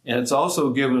 And it's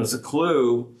also giving us a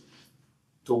clue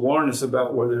to warn us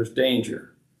about where there's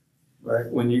danger, right?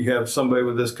 When you have somebody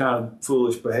with this kind of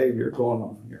foolish behavior going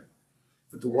on here.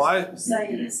 But the wise...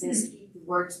 saying it says keep the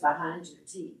words behind your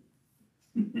teeth.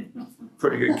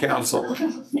 Pretty good counsel.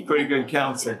 Pretty good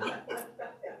counsel.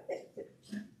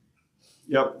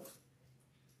 Yep.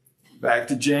 Back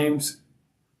to James.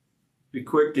 Be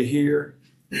quick to hear.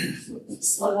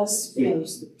 Slow to speak.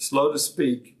 Slow to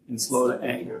speak and slow to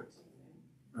anger.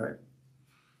 Right.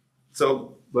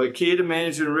 So the key to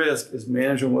managing risk is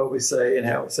managing what we say and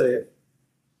how we say it.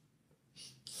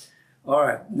 All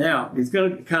right. Now, he's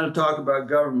going to kind of talk about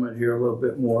government here a little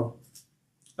bit more.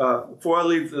 Before I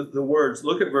leave the words,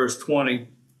 look at verse 20.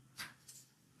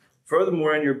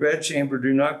 Furthermore, in your bedchamber,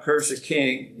 do not curse a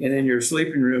king, and in your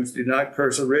sleeping rooms, do not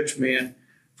curse a rich man,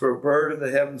 for a bird of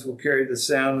the heavens will carry the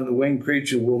sound, and the winged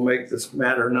creature will make this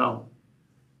matter known.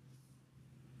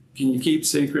 Can you keep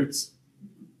secrets?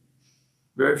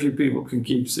 Very few people can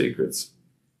keep secrets.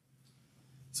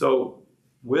 So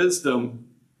wisdom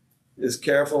is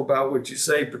careful about what you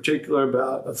say, particularly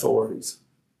about authorities,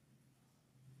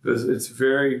 because it's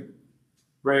very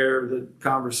rare that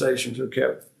conversations are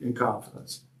kept in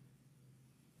confidence.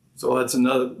 So that's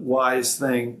another wise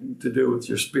thing to do with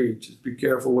your speech, is be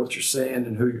careful what you're saying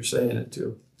and who you're saying it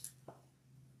to.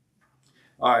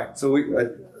 All right, so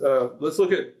let's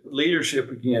look at leadership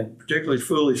again, particularly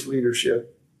foolish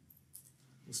leadership.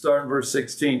 We'll start in verse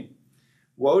 16.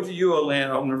 Woe to you, O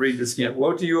land, I'm going to read this again.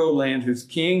 Woe to you, O land, whose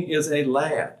king is a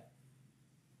lad.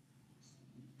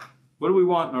 What do we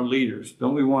want in our leaders?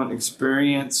 Don't we want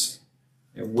experience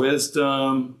and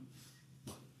wisdom?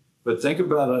 But think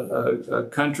about a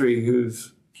country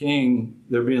whose king,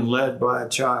 they're being led by a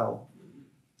child,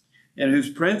 and whose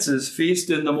princes feast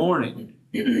in the morning.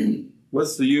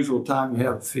 What's the usual time you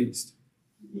have a feast?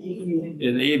 in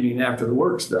the evening after the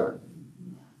work's done.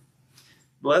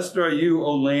 Blessed are you,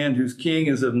 O land, whose king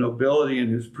is of nobility and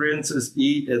whose princes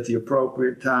eat at the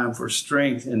appropriate time for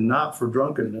strength and not for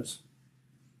drunkenness.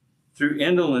 Through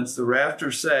indolence the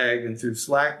rafters sag, and through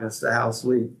slackness the house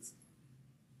leaks.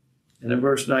 And in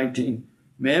verse 19,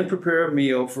 men prepare a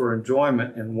meal for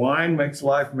enjoyment, and wine makes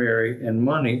life merry, and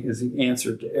money is the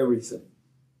answer to everything.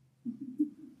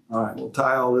 All right, we'll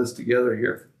tie all this together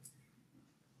here.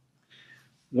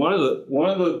 One of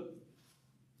the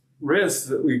risks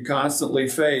that we constantly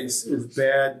face is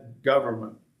bad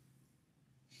government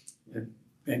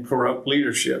and corrupt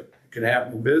leadership. It can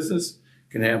happen in business,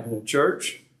 it can happen in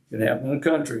church, it can happen in a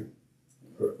country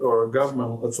or a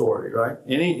governmental authority, right?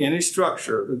 Any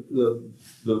structure,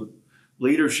 the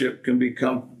leadership can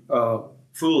become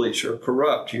foolish or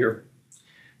corrupt here.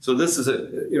 So this is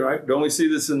right? Don't we see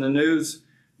this in the news?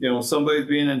 You know, somebody's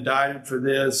being indicted for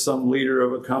this, some leader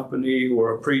of a company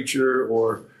or a preacher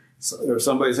or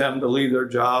somebody's having to leave their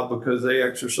job because they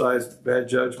exercised bad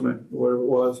judgment, whatever it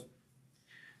was.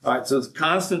 All right, so it's a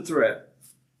constant threat.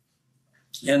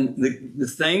 And the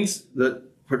things that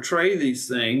portray these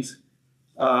things,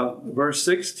 verse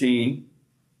 16,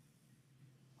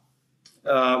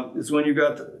 is when you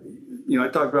got, I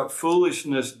talked about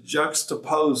foolishness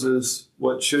juxtaposes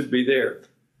what should be there.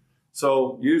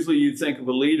 So usually you think of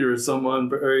a leader as someone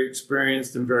very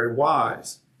experienced and very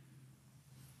wise.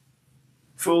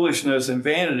 Foolishness and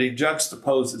vanity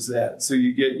juxtaposes that. So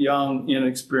you get young,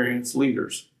 inexperienced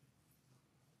leaders.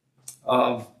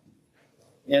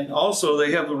 And also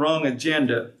they have the wrong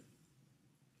agenda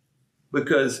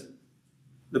because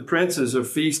the princes are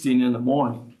feasting in the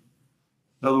morning.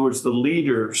 In other words, the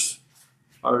leaders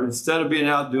are, instead of being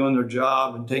out doing their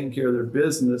job and taking care of their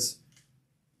business,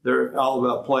 they're all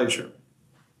about pleasure.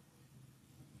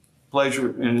 Pleasure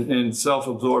and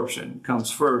self-absorption comes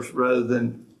first rather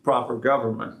than proper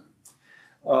government.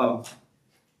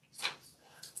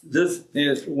 This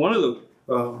is one of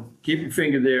the, keep your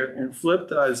finger there and flip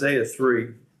to Isaiah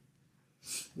 3.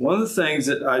 One of the things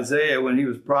that Isaiah, when he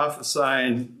was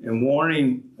prophesying and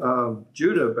warning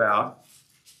Judah about,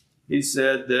 he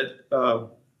said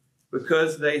that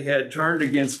because they had turned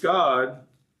against God,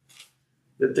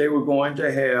 that they were going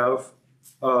to have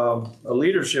a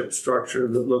leadership structure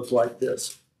that looked like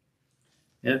this.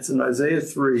 And it's in Isaiah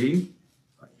 3.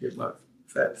 I can get my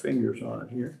fat fingers on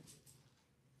it here.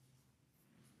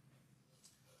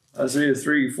 Isaiah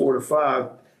 3,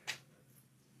 4-5.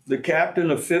 The captain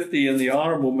of 50 and the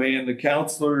honorable man, the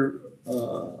counselor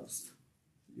of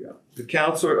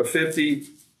 50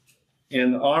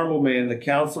 and the honorable man, the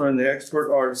counselor and the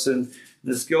expert artisan,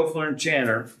 and the skillful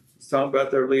enchanter. He's talking about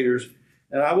their leaders.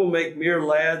 And I will make mere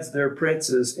lads their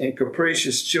princes, and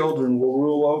capricious children will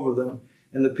rule over them.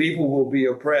 And the people will be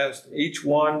oppressed, each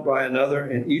one by another,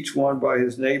 and each one by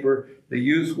his neighbor. The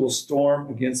youth will storm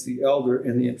against the elder,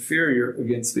 and the inferior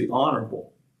against the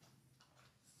honorable.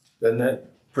 Doesn't that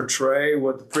portray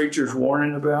what the preacher's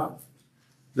warning about?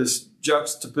 This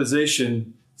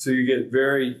juxtaposition, so you get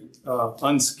very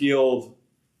unskilled,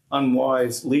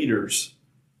 unwise leaders.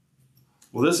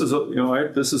 Well, this is a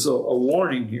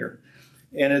warning here.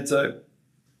 And it's a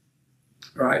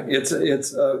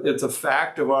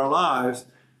fact of our lives,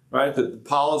 right? That the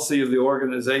policy of the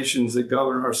organizations that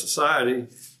govern our society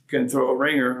can throw a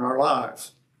ringer in our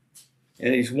lives.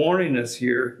 And he's warning us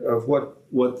here of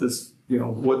what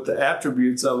the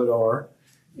attributes of it are.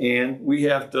 And we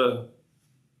have to,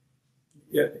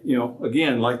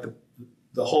 again, like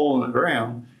the hole in the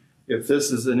ground, if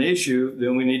this is an issue,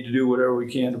 then we need to do whatever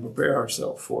we can to prepare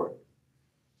ourselves for it.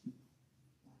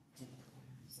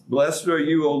 Blessed are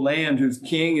you, O land, whose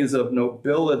king is of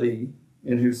nobility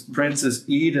and whose princes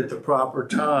eat at the proper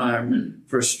time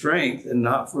for strength and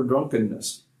not for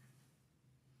drunkenness.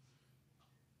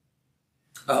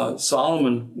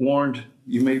 Solomon warned,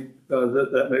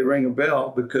 that may ring a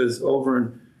bell, because over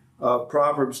in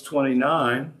Proverbs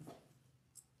 29,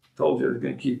 told you I was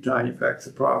going to keep tying you back to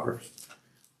Proverbs.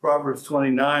 Proverbs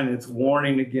 29, it's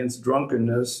warning against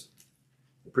drunkenness,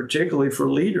 particularly for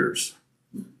leaders.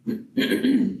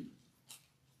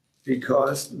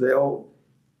 Because they'll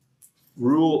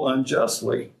rule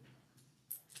unjustly.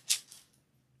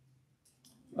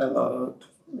 29,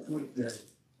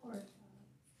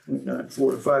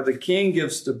 4-5. The king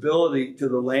gives stability to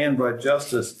the land by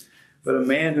justice, but a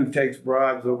man who takes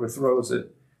bribes overthrows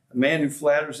it. A man who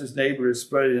flatters his neighbor is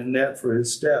spreading a net for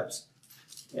his steps.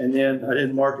 And then, I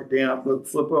didn't mark it down, but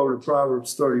flip over to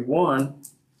Proverbs 31.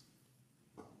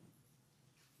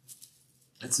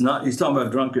 It's not, he's talking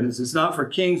about drunkenness. It's not for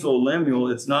kings, O Lemuel.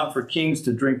 It's not for kings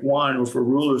to drink wine or for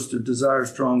rulers to desire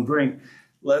strong drink.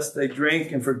 lest they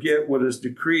drink and forget what is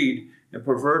decreed and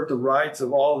pervert the rights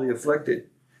of all the afflicted.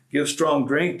 Give strong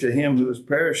drink to him who is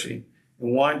perishing,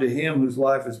 and wine to him whose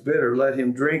life is bitter. Let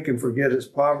him drink and forget his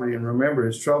poverty and remember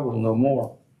his trouble no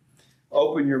more.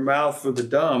 Open your mouth for the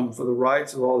dumb, for the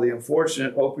rights of all the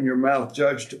unfortunate. Open your mouth,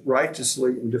 judge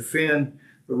righteously, and defend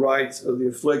the rights of the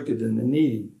afflicted and the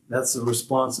needy. That's the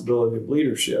responsibility of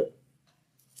leadership.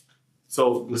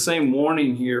 So the same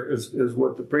warning here is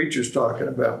what the preacher's talking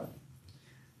about.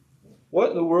 What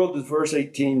in the world does verse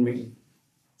 18 mean?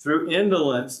 Through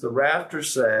indolence, the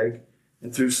rafters sag,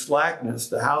 and through slackness,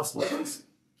 the house leaks.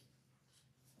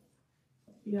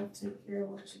 You have to take care of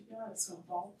what you got. It's gonna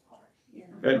fall apart. Yeah.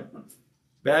 Okay?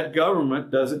 Bad government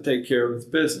doesn't take care of its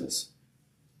business.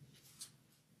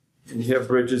 And you have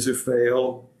bridges who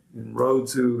fail, and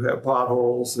roads who have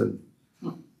potholes, and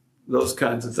those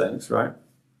kinds of things, right?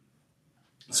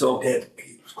 So, Debt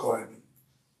keeps climbing.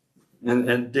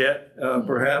 and debt,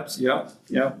 perhaps, yeah.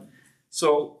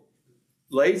 So,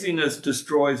 laziness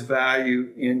destroys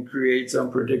value and creates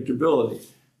unpredictability.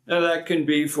 Now, that can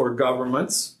be for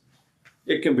governments.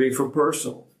 It can be for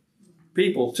personal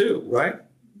people too, right?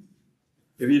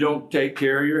 If you don't take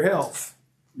care of your health,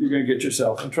 you're going to get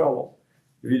yourself in trouble.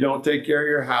 If you don't take care of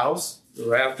your house, the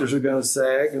rafters are going to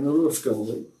sag and the roof's going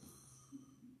to leak.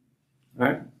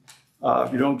 Right?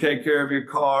 If you don't take care of your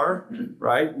car,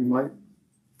 right, you might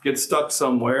get stuck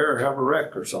somewhere or have a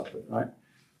wreck or something, right?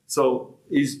 So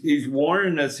he's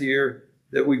warning us here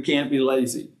that we can't be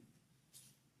lazy.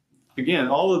 Again,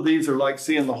 all of these are like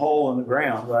seeing the hole in the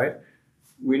ground, right?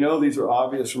 We know these are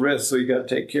obvious risks, so you got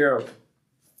to take care of them.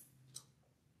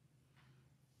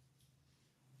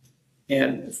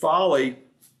 And folly,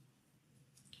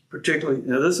 particularly,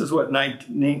 now this is what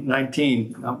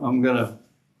 19, I'm gonna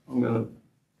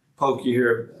poke you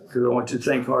here because I want you to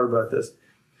think hard about this.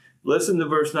 Listen to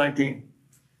verse 19.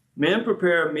 Men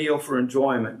prepare a meal for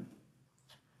enjoyment,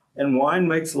 and wine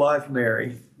makes life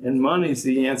merry, and money's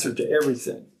the answer to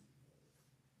everything.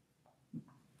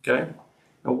 Okay?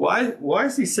 Now why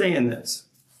is he saying this?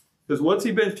 Because what's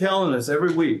he been telling us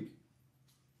every week?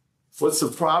 What's the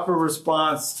proper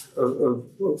response of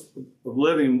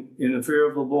living in the fear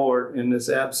of the Lord in this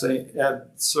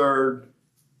absurd,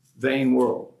 vain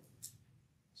world?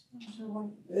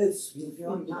 It's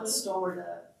Not stored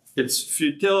up. It's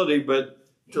futility, but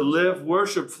to live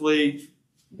worshipfully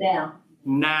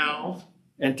now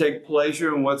and take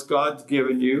pleasure in what God's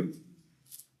given you.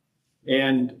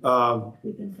 And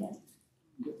Be content.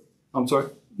 I'm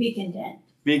sorry? Be content.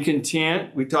 Be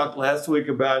content. We talked last week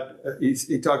about,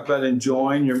 he talked about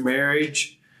enjoying your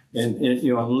marriage and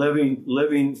you know,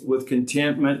 living with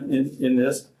contentment in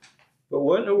this. But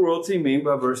what in the world does he mean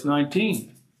by verse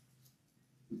 19?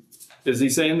 Is he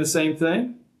saying the same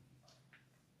thing?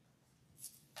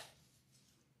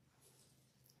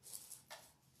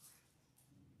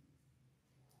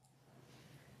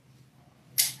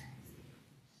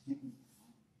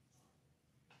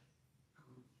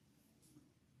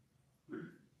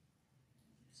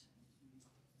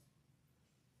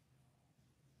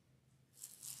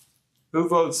 Who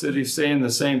votes that he's saying the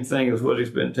same thing as what he's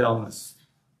been telling us?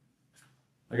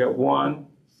 I got one.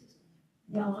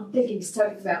 No, I'm thinking he's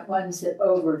talking about ones that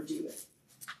overdo it.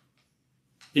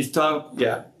 He's talking,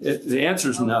 yeah. The answer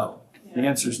is no. The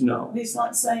answer is no. He's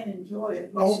not saying enjoy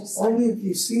it. He's just saying- Only if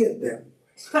you see it then.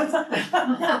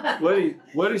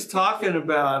 What he's talking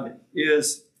about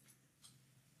is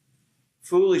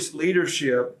foolish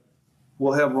leadership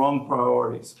will have wrong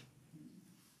priorities.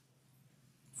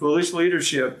 Foolish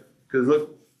leadership, because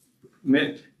look,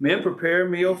 men prepare a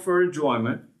meal for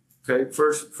enjoyment. Okay,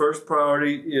 first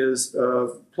priority is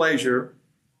pleasure.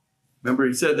 Remember,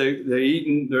 he said they're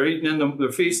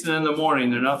feasting in the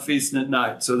morning. They're not feasting at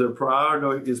night. So their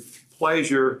priority is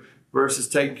pleasure versus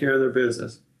taking care of their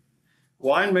business.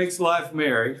 Wine makes life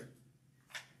merry.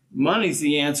 Money's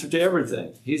the answer to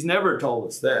everything. He's never told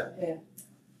us that. Yeah.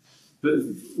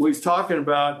 What he's talking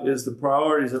about is the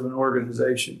priorities of an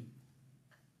organization.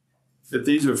 That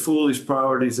these are foolish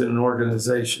priorities in an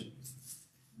organization.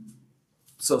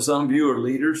 So some of you are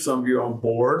leaders, some of you are on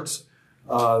boards,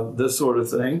 this sort of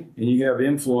thing, and you have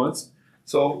influence.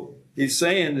 So he's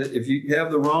saying that if you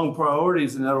have the wrong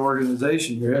priorities in that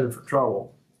organization, you're headed for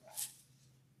trouble,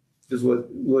 is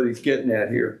what he's getting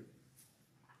at here.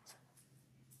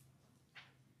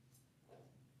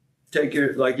 Take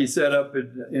care, like he said up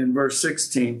in verse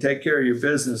 16, take care of your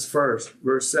business first.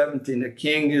 Verse 17, the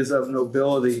king is of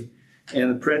nobility,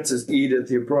 and the princes eat at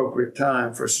the appropriate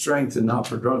time for strength and not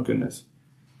for drunkenness.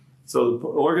 So the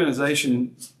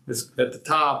organization is at the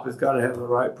top has got to have the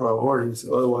right priorities,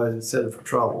 otherwise it's headed for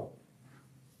trouble.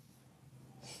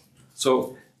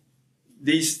 So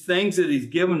these things that he's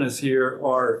given us here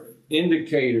are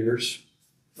indicators,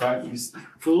 right?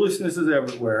 Foolishness is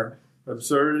everywhere,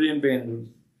 absurdity and vanity.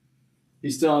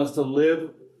 He's telling us to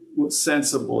live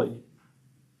sensibly,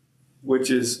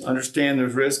 which is understand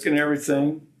there's risk in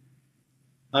everything.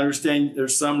 Understand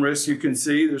there's some risks you can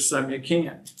see, there's some you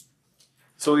can't.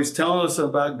 So he's telling us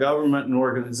about government and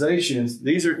organizations.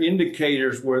 These are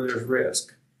indicators where there's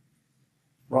risk.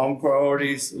 Wrong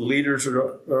priorities, leaders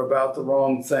are about the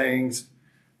wrong things.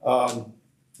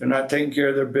 They're not taking care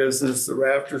of their business. The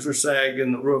rafters are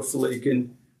sagging, the roof's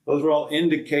leaking. Those are all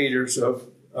indicators of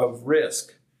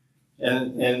risk.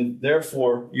 And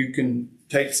therefore, you can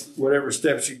take whatever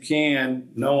steps you can,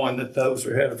 knowing that those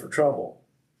are headed for trouble.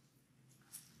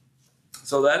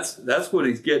 So that's what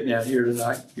he's getting at here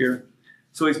tonight.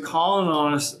 So he's calling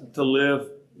on us to live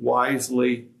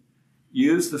wisely,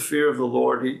 use the fear of the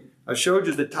Lord. I showed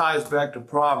you the ties back to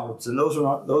Proverbs, and those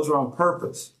are on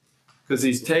purpose, because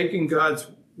he's taking God's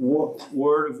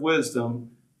word of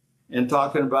wisdom and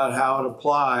talking about how it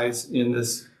applies in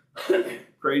this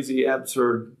crazy,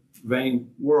 absurd,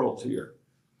 vain world here.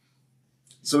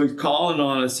 So he's calling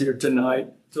on us here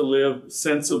tonight to live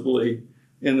sensibly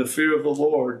in the fear of the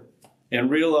Lord and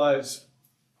realize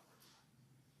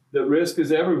that risk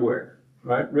is everywhere,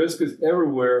 right? Risk is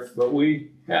everywhere, but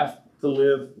we have to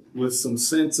live with some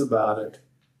sense about it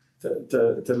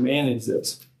to manage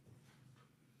this.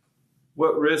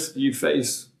 What risk do you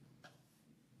face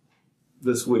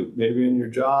this week? Maybe in your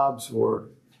jobs or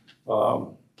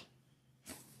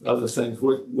other things.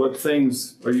 What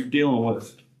things are you dealing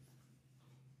with?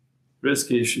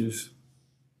 Risk issues.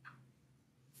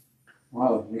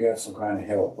 Well, if you got some kind of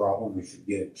health problem, you should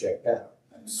get it checked out.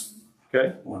 That's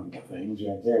Okay. one of the things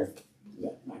right there.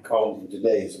 I called him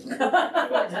today. So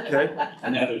Okay.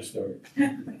 another story.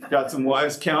 Got some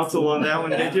wise counsel on that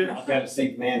one, did you? I've got a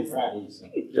sick man Friday. So.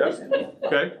 Yep.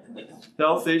 Okay.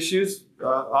 Health issues,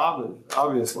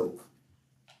 obviously.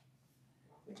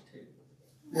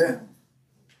 Yeah.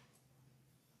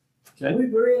 Okay. We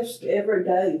risk every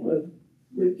day when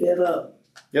we get up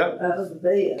Yep. out of the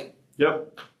bed.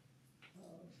 Yep.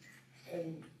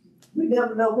 And we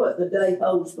never know what the day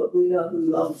holds, but we know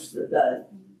who owns the day.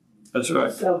 That's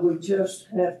right. So we just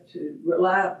have to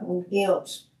rely upon Him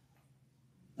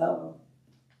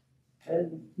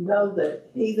and know that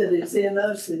He that is in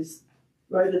us is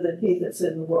greater than he that's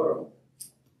in the world.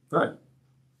 Right.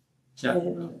 Yeah.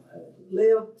 And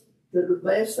live the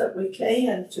best that we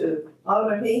can to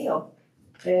honor Him.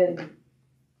 And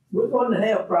we're going to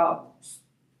have problems.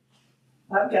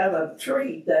 I've got a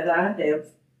tree that I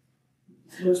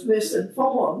was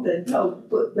misinformed and told to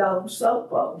put Dawn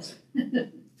soap on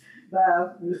by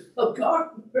a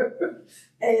gardener.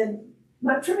 And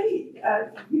my tree,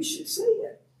 you should see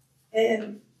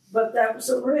it. But that was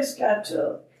a risk I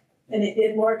took, and it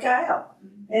didn't work out.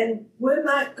 And we're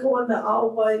not going to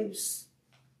always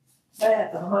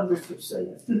bat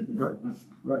 100%. Right.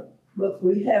 Right. But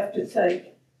we have to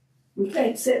we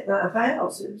can't sit in our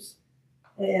houses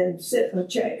and sit in a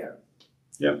chair.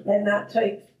 Yep. And not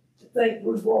think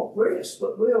we won't risk,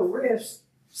 but we'll risk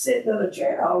sitting in a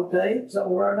chair all day. It's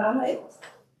over our health.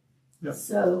 Yep.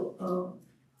 So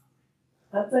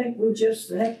I think we just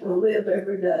have to live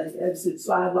every day as it's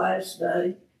our last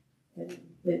day and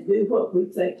do what we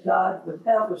think God would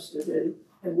have us to do.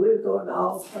 And we're going to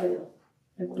all fail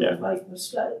and we're going to make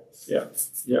mistakes. Yeah.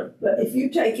 Yeah. But if you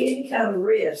take any kind of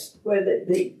risk, whether it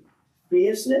be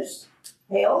business,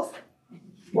 health,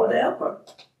 whatever,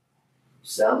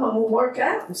 some of them will work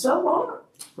out and some aren't.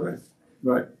 Right.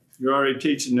 Right. You're already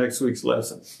teaching next week's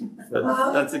lesson.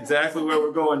 That's exactly where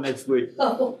we're going next week.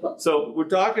 So we're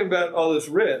talking about all this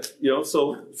risk,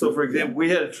 So for example, we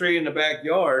had a tree in the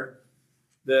backyard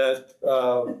that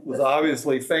was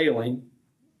obviously failing.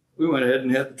 We went ahead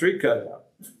and had the tree cut out,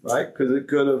 right? Because it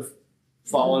could have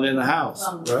fallen in the house,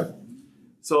 right?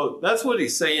 So that's what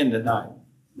he's saying tonight.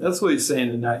 That's what he's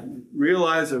saying tonight.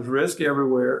 Realize there's risk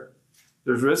everywhere.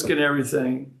 There's risk in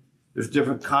everything. There's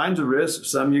different kinds of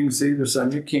risks. Some you can see, there's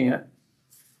some you can't.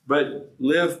 But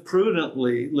live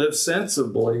prudently, live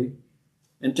sensibly,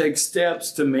 and take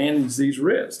steps to manage these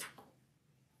risks.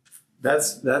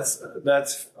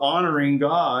 That's honoring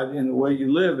God in the way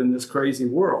you live in this crazy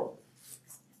world.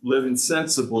 Living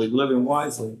sensibly, living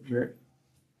wisely. Rick?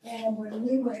 And when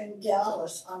we were in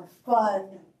Dallas on a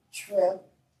fun trip,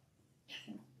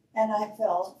 and I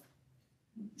fell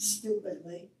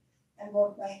stupidly and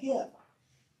broke my hip.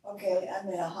 Okay, I'm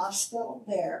in a hospital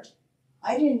there.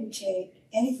 I didn't take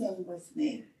anything with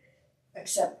me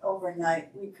except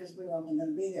overnight because we were only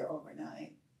going to be there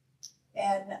overnight.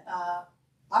 And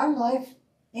our life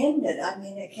ended. I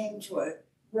mean, it came to a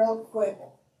real quick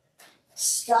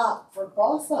stop for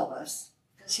both of us.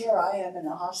 Because here I am in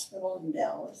a hospital in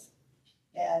Dallas,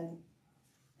 and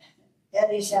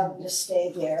Eddie's having to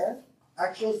stay there.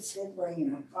 Our kids did bring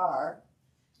him a car,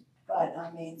 but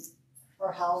I mean,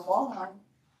 for how long?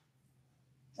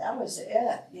 That was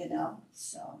it, you know,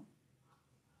 so.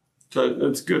 So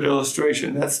that's a good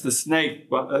illustration. That's the snake,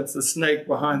 but that's the snake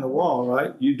behind the wall,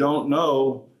 right? You don't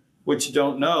know what you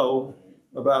don't know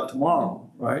about tomorrow,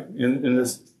 right? In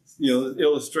this, the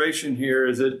illustration here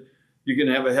is that you can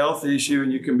have a health issue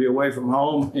and you can be away from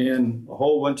home and a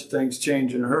whole bunch of things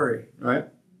change in a hurry, right?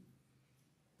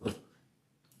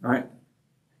 Right?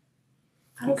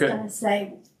 I was Okay. going to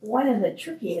say, one of the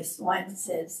trickiest ones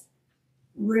is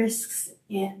risks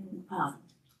in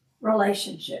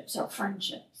relationships or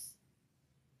friendships.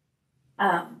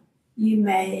 You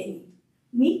may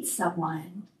meet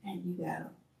someone and you go,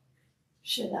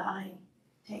 should I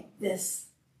take this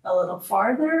a little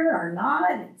farther or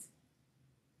not?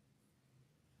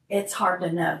 It's hard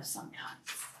to know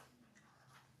sometimes.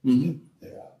 Mm-hmm.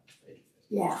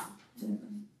 Yeah.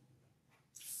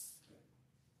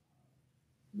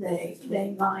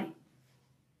 They might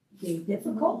be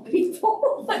difficult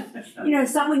people.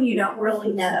 Someone you don't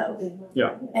really know.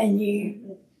 Yeah. And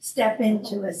you step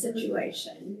into a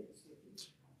situation.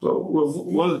 Well,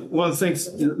 one of the things,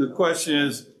 the question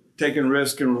is taking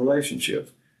risk in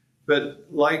relationships. But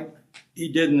like he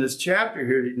did in this chapter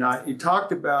here tonight, he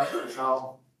talked about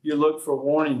how you look for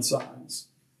warning signs.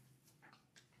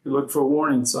 You look for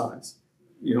warning signs.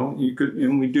 You could,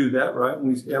 and we do that, right?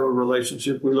 When we have a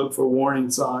relationship, we look for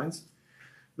warning signs.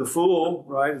 The fool,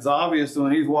 right, it's obvious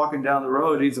when he's walking down the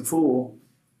road, he's a fool.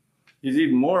 He's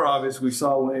even more obvious we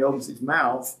saw when he opens his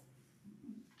mouth.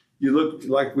 You look,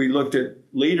 like we looked at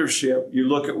leadership, you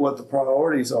look at what the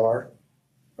priorities are,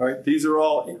 right? These are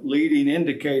all leading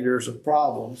indicators of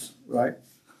problems, right?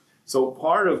 So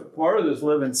part of this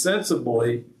living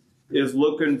sensibly is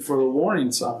looking for the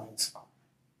warning signs,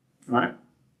 right?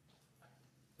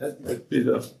 That'd be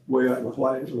the way I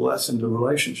apply the lesson to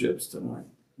relationships tonight.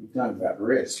 We're talking about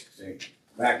risk. See,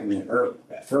 back in the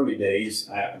early days,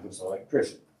 I was an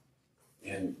electrician.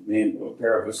 And me and a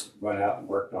pair of us went out and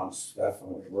worked on stuff,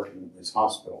 and we were working in this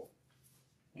hospital.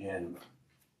 And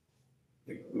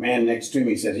the man next to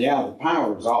me says, yeah, the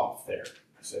power's off there.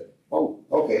 I said, oh,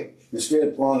 okay. Instead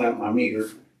of pulling out my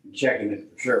meter and checking it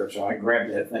for sure, so I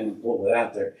grabbed that thing and pulled it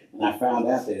out there, and I found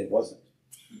out that it wasn't.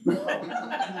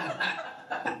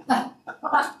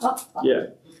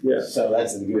 Yeah. So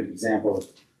that's a good example of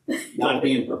not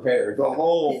being prepared. The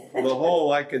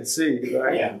whole I could see,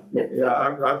 right?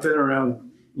 Yeah. I've been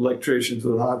around electricians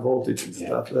with high voltage and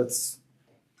stuff. That's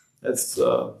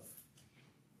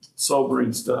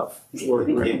sobering stuff.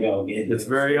 It's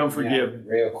very unforgiving.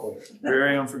 Real quick.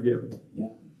 Very unforgiving. Yeah.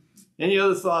 Any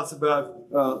other thoughts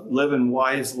about living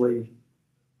wisely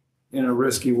in a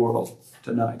risky world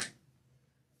tonight?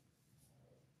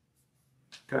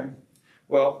 Okay.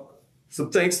 Well, some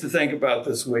things to think about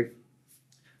this week.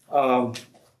 Kind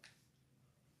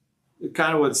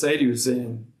of what Sadie was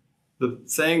saying. The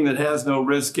thing that has no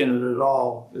risk in it at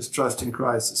all is trusting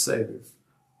Christ as Savior.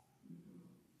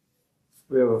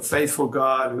 We have a faithful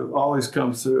God who always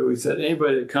comes through. He said,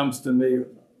 anybody that comes to me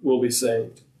will be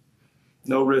saved.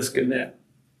 No risk in that.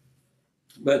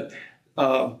 But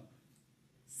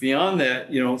beyond that,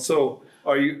 so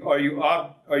are you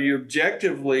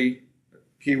objectively,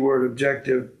 keyword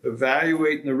objective,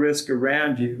 evaluating the risk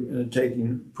around you and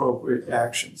taking appropriate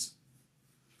actions?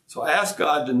 So ask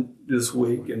God this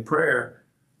week in prayer,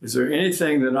 is there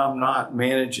anything that I'm not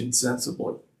managing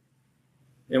sensibly?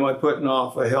 Am I putting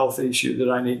off a health issue that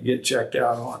I need to get checked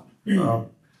out on?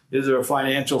 Is there a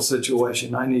financial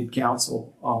situation I need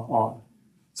counsel on?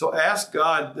 So ask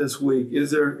God this week, is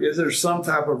there some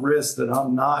type of risk that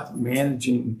I'm not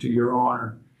managing to your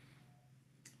honor?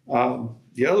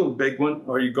 The other big one,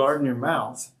 are you guarding your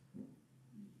mouth?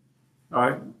 All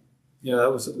right. Yeah,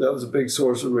 that was a big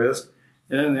source of risk.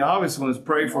 And then the obvious one is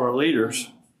pray for our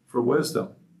leaders for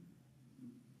wisdom.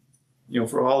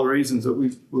 For all the reasons that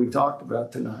we talked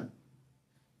about tonight.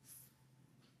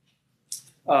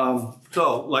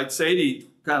 So, like Sadie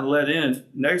kind of let in,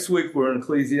 next week we're in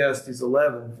Ecclesiastes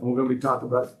 11, and we're going to be talking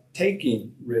about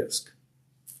taking risk,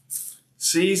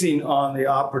 seizing on the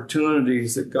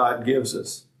opportunities that God gives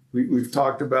us. We've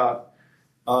talked about,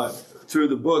 through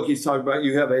the book, he's talked about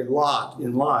you have a lot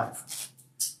in life.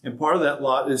 And part of that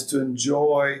lot is to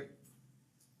enjoy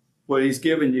what he's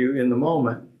given you in the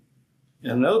moment.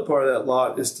 And another part of that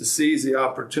lot is to seize the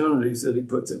opportunities that he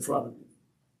puts in front of you.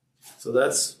 So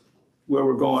that's where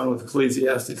we're going with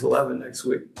Ecclesiastes 11 next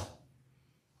week.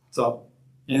 So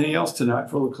anything else tonight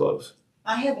before we close?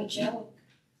 I have a joke.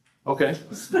 Okay.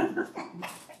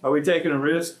 Are we taking a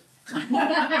risk?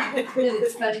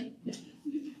 It's funny.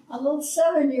 A little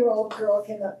 7-year-old girl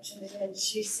came up to me and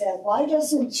she said, "Why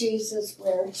doesn't Jesus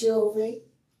wear jewelry?"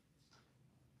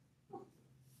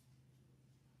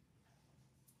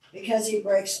 Because he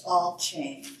breaks all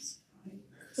chains.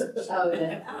 Oh,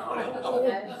 yeah.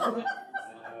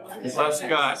 Bless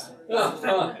God.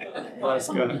 Bless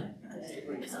God.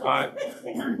 All right.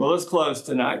 Well, let's close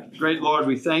tonight. Great Lord,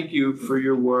 we thank you for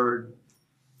your word,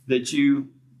 that you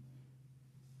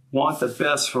want the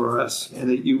best for us and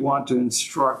that you want to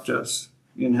instruct us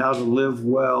in how to live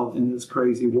well in this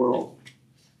crazy world.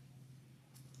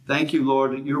 Thank you,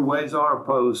 Lord, that your ways are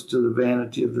opposed to the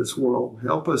vanity of this world.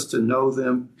 Help us to know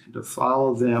them, and to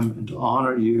follow them, and to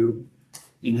honor you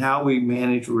in how we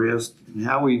manage risk and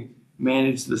how we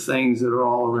manage the things that are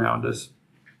all around us.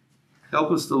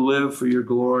 Help us to live for your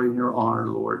glory and your honor,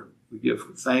 Lord. We give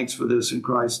thanks for this in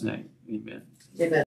Christ's name. Amen. Amen.